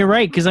mean, you're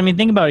right. Because I mean,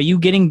 think about it. You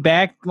getting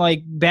back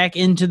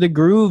into the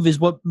groove is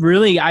what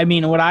really. I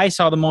mean, what I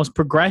saw the most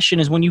progression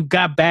is when you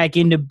got back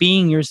into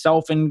being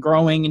yourself and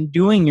growing and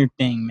doing your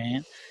thing,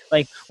 man.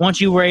 Like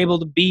once you were able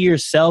to be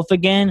yourself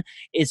again,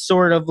 it's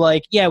sort of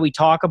like, yeah, we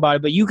talk about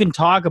it, but you can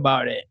talk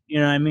about it. You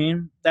know what I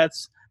mean?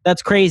 That's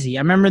crazy.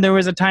 I remember there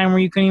was a time where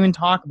you couldn't even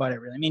talk about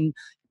it. Really, I mean,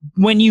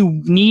 when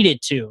you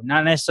needed to,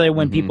 not necessarily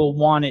when people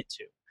wanted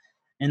to,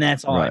 and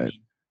that's all I mean.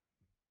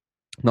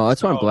 No,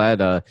 that's why I'm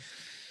glad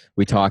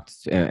we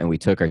talked and we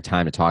took our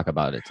time to talk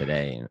about it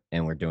today,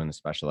 and we're doing a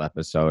special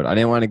episode. I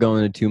didn't want to go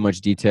into too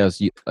much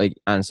details.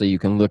 Honestly, you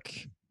can look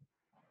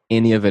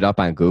any of it up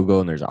on Google,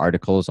 and there's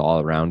articles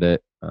all around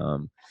it.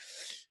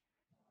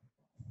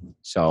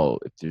 So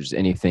if there's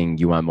anything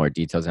you want more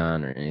details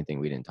on or anything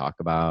we didn't talk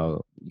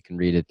about, you can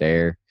read it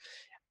there.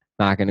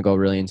 Not going to go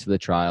really into the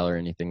trial or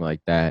anything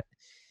like that.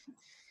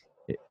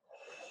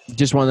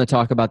 Just wanted to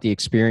talk about the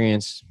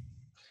experience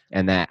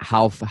and that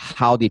how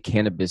the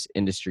cannabis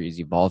industry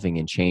is evolving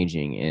and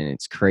changing. And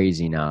it's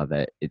crazy now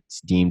that it's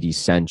deemed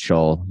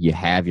essential. You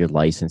have your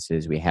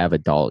licenses. We have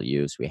adult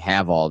use. We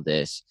have all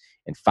this.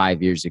 And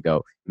 5 years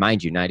ago,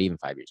 mind you, not even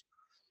 5 years,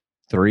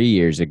 3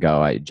 years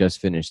ago, I just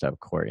finished up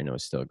court and it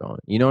was still going.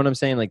 You know what I'm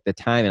saying? Like the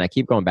time, and I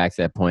keep going back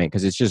to that point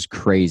because it's just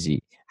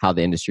crazy how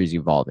the industry is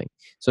evolving.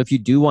 So if you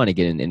do want to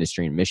get in the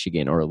industry in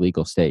Michigan or a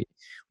legal state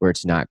where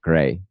it's not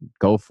gray,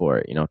 go for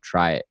it.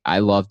 Try it. I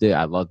loved it.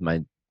 I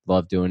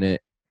loved doing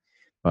it.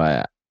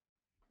 But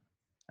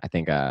I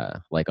think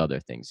like other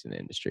things in the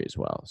industry as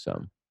well. So,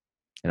 and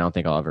I don't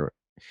think I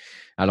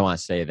don't want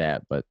to say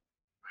that, but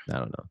I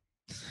don't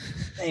know.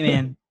 Hey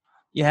man,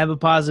 you have a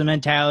positive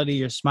mentality.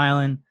 You're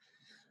smiling.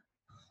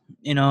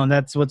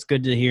 That's what's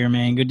good to hear,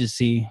 man. Good to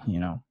see,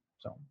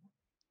 so.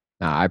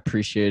 I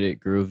appreciate it,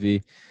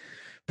 Groovy.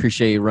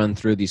 Appreciate you running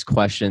through these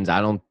questions.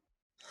 I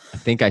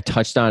think I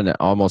touched on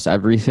almost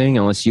everything,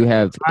 unless you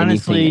have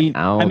anything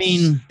else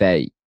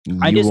that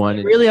I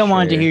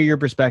wanted to hear your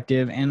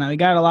perspective, and I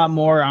got a lot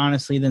more,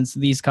 honestly, than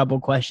these couple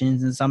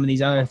questions and some of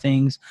these other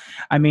things.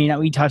 I mean,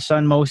 we touched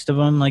on most of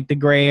them, like the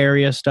gray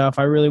area stuff.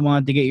 I really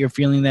wanted to get your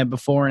feeling that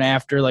before and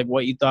after, like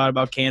what you thought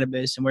about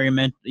cannabis and where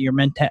your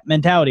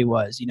mentality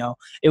was.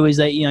 It was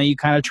that you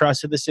kind of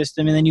trusted the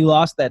system, and then you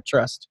lost that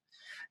trust.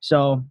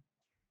 So,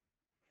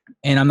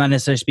 and I'm not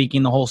necessarily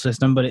speaking the whole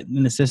system, but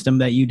in the system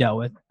that you dealt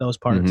with, those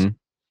parts. Mm-hmm.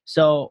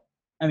 So,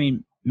 I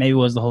mean, maybe it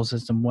was the whole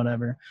system,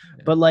 whatever.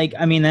 But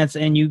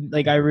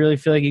I really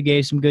feel like you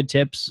gave some good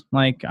tips,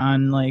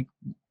 on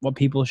what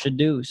people should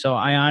do. So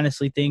I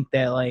honestly think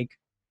that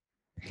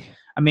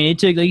it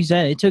took, like you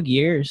said, it took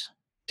years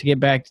to get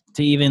back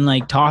to even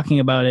talking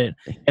about it,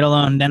 let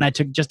alone then I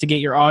took just to get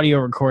your audio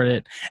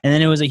recorded. And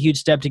then it was a huge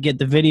step to get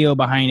the video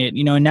behind it,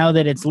 and now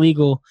that it's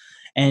legal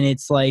and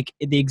it's the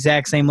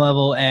exact same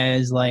level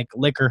as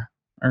liquor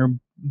or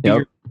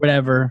beer,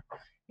 whatever.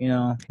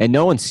 And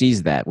no one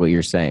sees that, what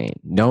you're saying.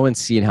 No one's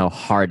seeing how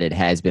hard it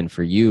has been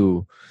for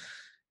you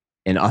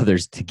and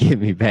others to get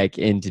me back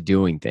into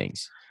doing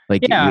things.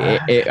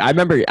 I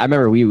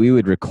remember we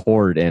would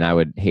record and I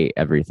would hate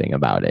everything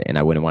about it and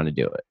I wouldn't want to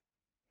do it.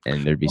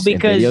 And there'd be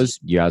videos.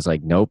 I was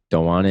like, nope,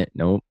 don't want it.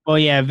 Nope. Well,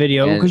 yeah,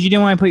 video. Because you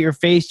didn't want to put your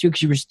face to it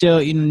because you were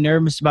still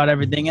nervous about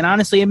everything. And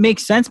honestly, it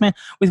makes sense, man.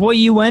 With what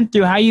you went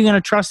through, how are you going to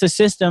trust a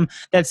system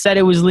that said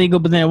it was legal,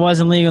 but then it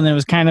wasn't legal, and then it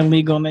was kind of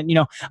legal. And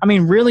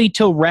then, really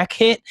till rec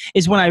hit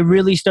is when I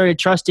really started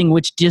trusting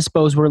which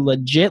dispos were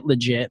legit.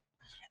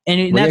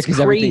 And that's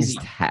crazy.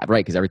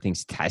 Because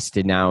everything's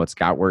tested now. It's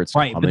got where it's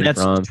coming but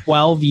that's from.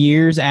 12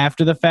 years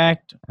after the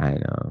fact. I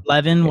know.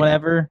 11,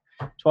 whatever.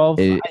 12.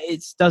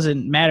 It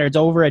doesn't matter. It's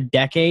over a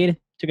decade. It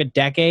took a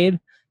decade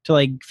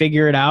to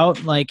figure it out.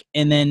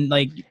 And then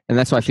and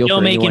that's why I feel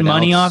still making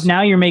money off.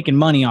 Now you're making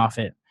money off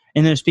it.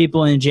 And there's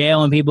people in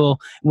jail and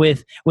people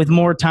with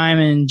more time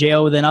in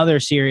jail than other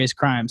serious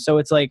crimes. So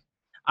it's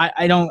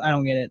I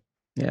don't get it.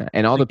 Yeah,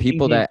 and all the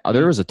people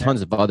there was a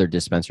tons of other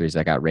dispensaries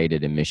that got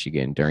raided in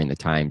Michigan during the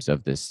times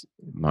of this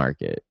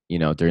market,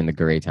 during the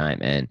gray time.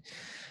 And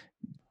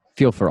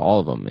feel for all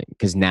of them,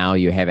 because now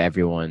you have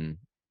everyone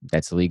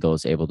that's legal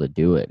is able to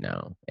do it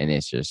now, and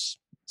it's just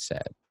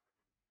sad.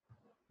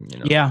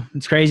 Yeah,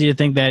 it's crazy to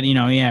think that,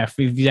 if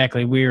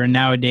exactly we were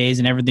nowadays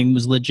and everything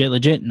was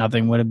legit,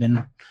 nothing would have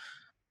been,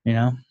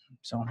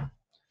 so.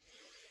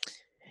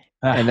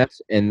 And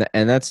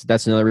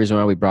that's another reason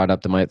why we brought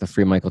up the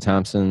Free Michael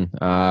Thompson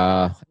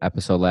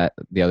episode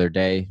the other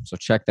day. So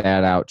check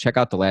that out. Check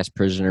out the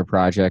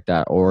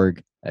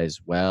lastprisonerproject.org as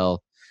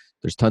well.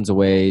 There's tons of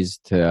ways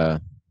to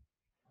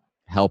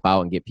help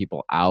out and get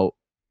people out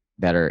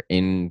that are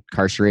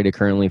incarcerated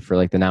currently for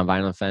like the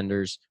nonviolent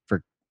offenders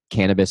for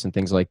cannabis and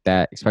things like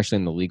that, especially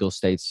in the legal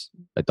states,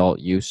 adult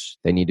use,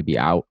 they need to be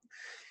out.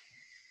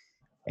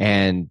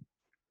 And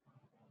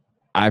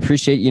I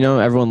appreciate,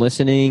 everyone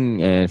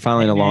listening and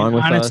following along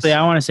with us. Honestly,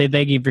 I want to say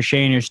thank you for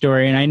sharing your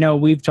story. And I know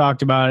we've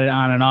talked about it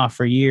on and off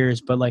for years,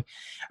 but I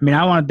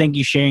want to thank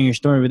you sharing your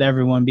story with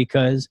everyone,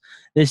 because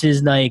this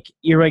is like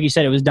you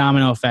said, it was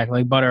domino effect,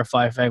 like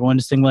butterfly effect. One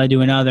thing led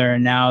to another.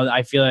 And now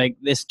I feel like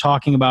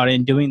talking about it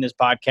and doing this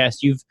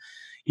podcast, you've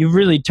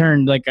really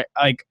turned like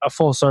a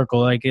full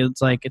circle.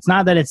 It's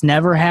not that it's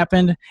never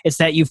happened. It's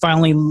that you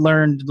finally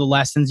learned the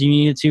lessons you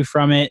needed to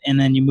from it. And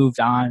then you moved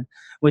on,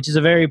 which is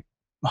a very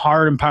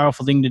hard and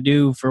powerful thing to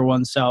do for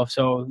oneself.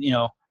 So,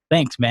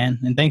 thanks, man.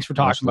 And thanks for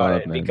talking about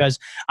it, because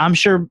I'm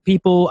sure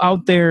people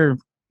out there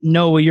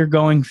know what you're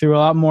going through a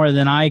lot more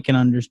than I can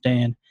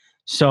understand.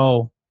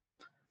 So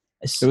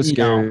it was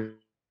scary.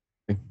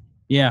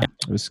 Yeah.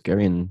 It was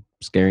scary and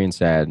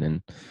sad.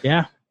 And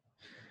yeah.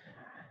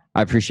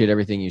 I appreciate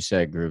everything you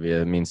said,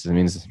 Groovy. It means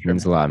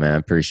a lot, man. I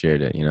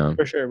appreciate it,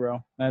 For sure,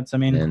 bro. That's,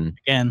 and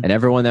again. And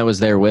everyone that was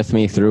there with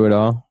me through it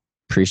all,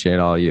 appreciate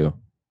all you.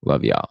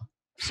 Love y'all.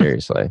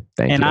 Seriously.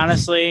 Thank you. And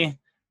honestly,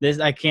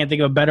 I can't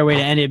think of a better way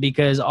to end it,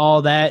 because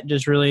all that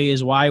just really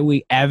is why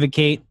we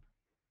advocate,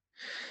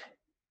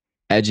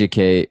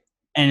 educate,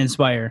 and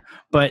inspire.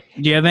 But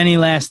do you have any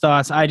last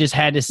thoughts? I just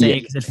had to say it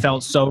because it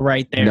felt so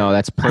right there. No,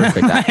 that's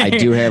perfect. I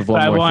do have one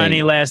more thing. I want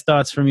any last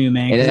thoughts from you,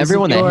 man. And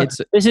everyone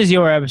this is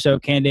your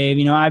episode, Can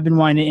Dave. I've been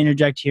wanting to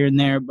interject here and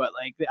there, but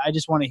I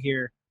just want to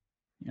hear,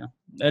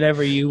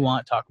 whatever you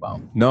want to talk about.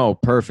 No,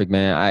 perfect,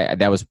 man.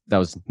 That was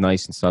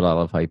nice and subtle. I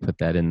love how you put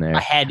that in there.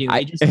 I had to.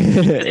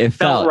 It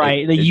felt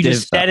right. You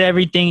just said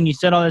everything, and you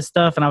said all this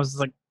stuff, and I was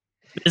like,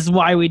 "This is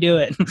why we do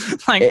it."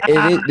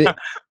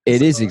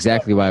 It is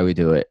exactly why we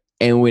do it.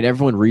 And when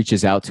everyone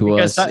reaches out to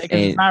us,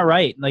 it's not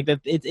right.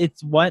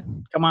 It's what?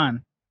 Come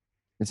on.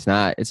 It's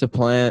not. It's a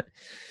plant.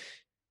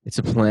 It's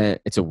a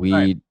plant. It's a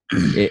weed.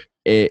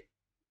 Right.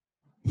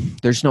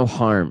 There's no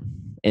harm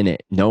in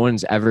it. No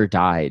one's ever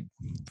died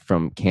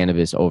from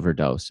cannabis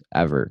overdose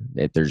ever.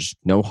 There's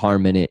no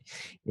harm in it.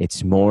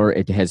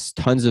 It has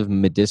tons of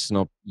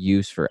medicinal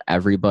use for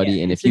everybody.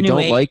 Yeah, and if you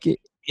don't like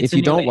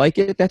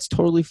it, that's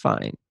totally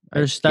fine.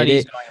 There's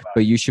studies going about it.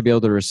 But you should be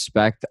able to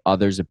respect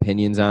others'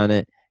 opinions on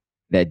it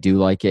that do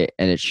like it,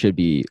 and it should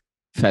be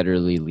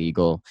federally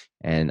legal.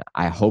 And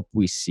I hope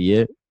we see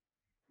it.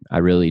 I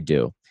really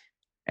do.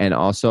 And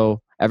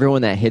also,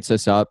 everyone that hits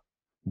us up,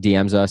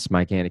 DMs us,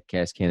 Mike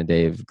Cass, Canada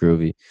Dave,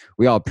 Groovy.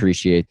 We all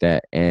appreciate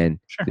that,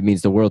 and it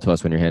means the world to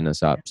us when you're hitting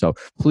us up. So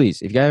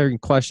please, if you got any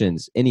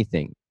questions,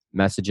 anything,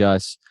 message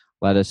us.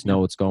 Let us know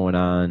what's going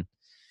on.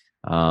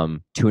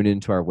 Tune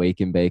into our Wake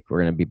and Bake.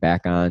 We're going to be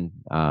back on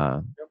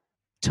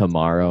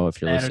tomorrow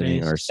if you're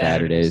listening, or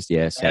Saturdays.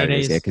 Yeah,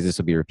 Saturdays. Yeah, because this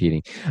will be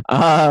repeating.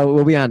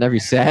 We'll be on every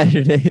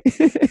Saturday.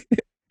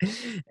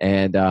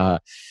 And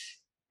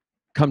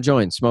come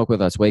join, smoke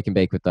with us, Wake and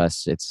Bake with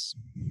us. It's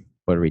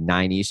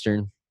 9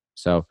 Eastern.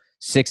 So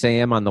 6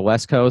 a.m. on the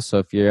West Coast. So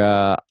if you're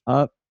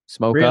up,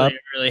 smoke up.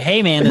 Really.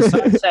 Hey, man,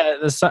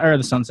 the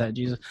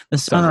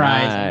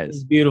sunrise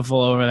is beautiful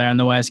over there on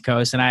the West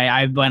Coast. And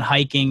I've been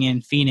hiking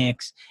in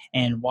Phoenix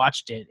and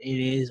watched it. It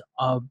is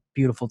a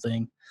beautiful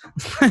thing.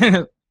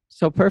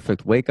 So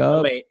perfect. Wake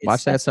up,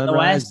 watch that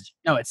sunrise.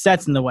 No, it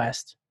sets in the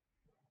west.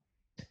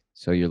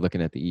 So you're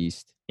looking at the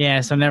east. Yeah,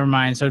 so never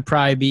mind. So it'd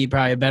probably be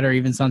a better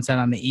even sunset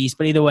on the east.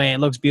 But either way, it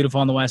looks beautiful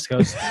on the West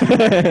Coast.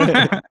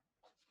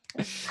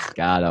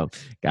 Got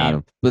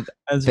him. But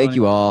thank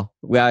you all.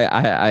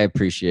 I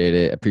appreciate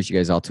it. I appreciate you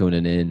guys all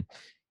tuning in.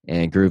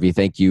 And Groovy,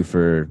 thank you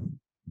for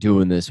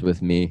doing this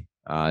with me.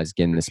 It's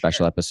getting the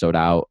special episode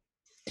out.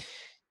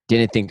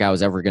 Didn't think I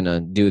was ever gonna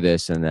do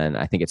this, and then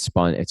I think it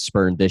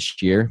spurned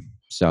this year.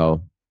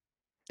 So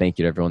thank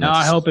you to everyone. No,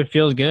 I hope it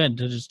feels good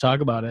to just talk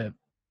about it.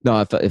 No,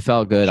 it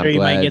felt good. I'm sure you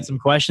might get some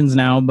questions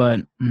now, but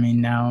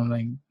now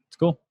it's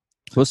cool.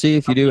 We'll see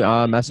if you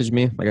do. Message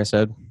me. Like I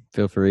said,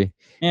 feel free.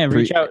 Yeah,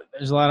 reach out.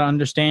 There's a lot of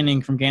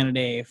understanding from Canada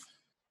Dave.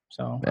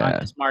 So on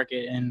this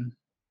market, and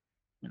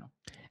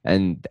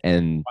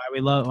and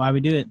why we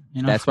do it.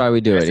 That's why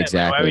we do it.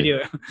 Exactly. Why we do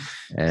it.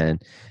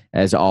 And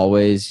as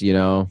always,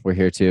 we're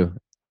here to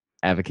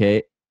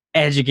advocate,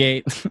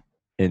 educate,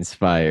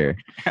 inspire.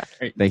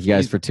 Right. Thank you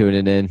guys for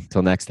tuning in.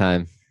 Till next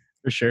time.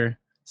 For sure.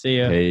 See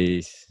ya.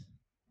 Peace.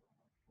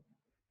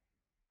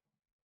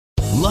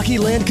 Lucky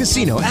Land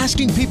Casino,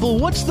 asking people,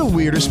 what's the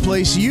weirdest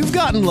place you've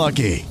gotten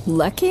lucky?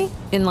 Lucky?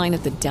 In line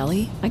at the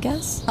deli, I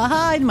guess?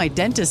 Aha, in my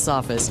dentist's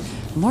office.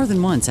 More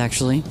than once,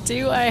 actually.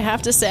 Do I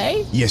have to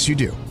say? Yes, you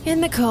do. In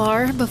the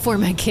car before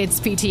my kids'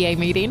 PTA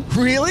meeting.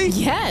 Really?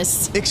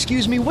 Yes.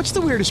 Excuse me, what's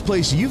the weirdest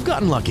place you've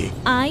gotten lucky?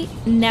 I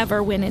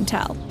never win and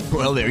tell.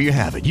 Well, there you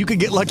have it. You can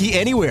get lucky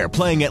anywhere,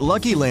 playing at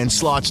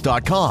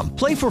LuckyLandSlots.com.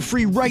 Play for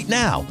free right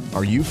now.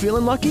 Are you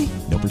feeling lucky?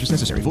 No purchase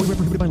necessary. Void where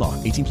prohibited by law.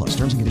 18 plus.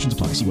 Terms and conditions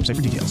apply. See website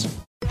for details.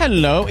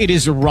 Hello, it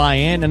is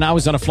Ryan, and I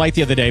was on a flight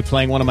the other day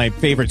playing one of my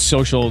favorite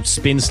social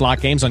spin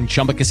slot games on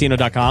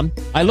ChumbaCasino.com.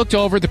 I looked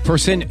over at the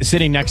person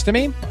sitting next to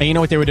me, and you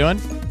know what they were doing?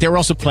 They were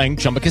also playing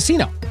Chumba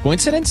Casino.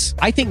 Coincidence?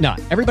 I think not.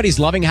 Everybody's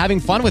loving having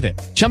fun with it.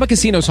 Chumba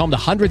Casino is home to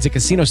hundreds of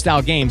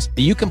casino-style games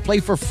that you can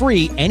play for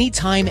free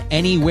anytime,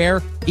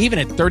 anywhere, even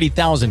at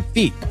 30,000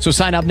 feet. So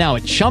sign up now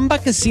at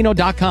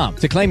ChumbaCasino.com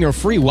to claim your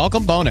free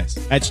welcome bonus.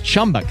 That's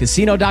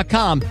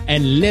ChumbaCasino.com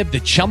and live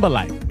the Chumba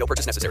life. No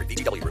purchase necessary.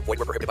 VGW. Void where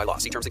prohibited by law.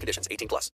 See terms and conditions. 18 plus.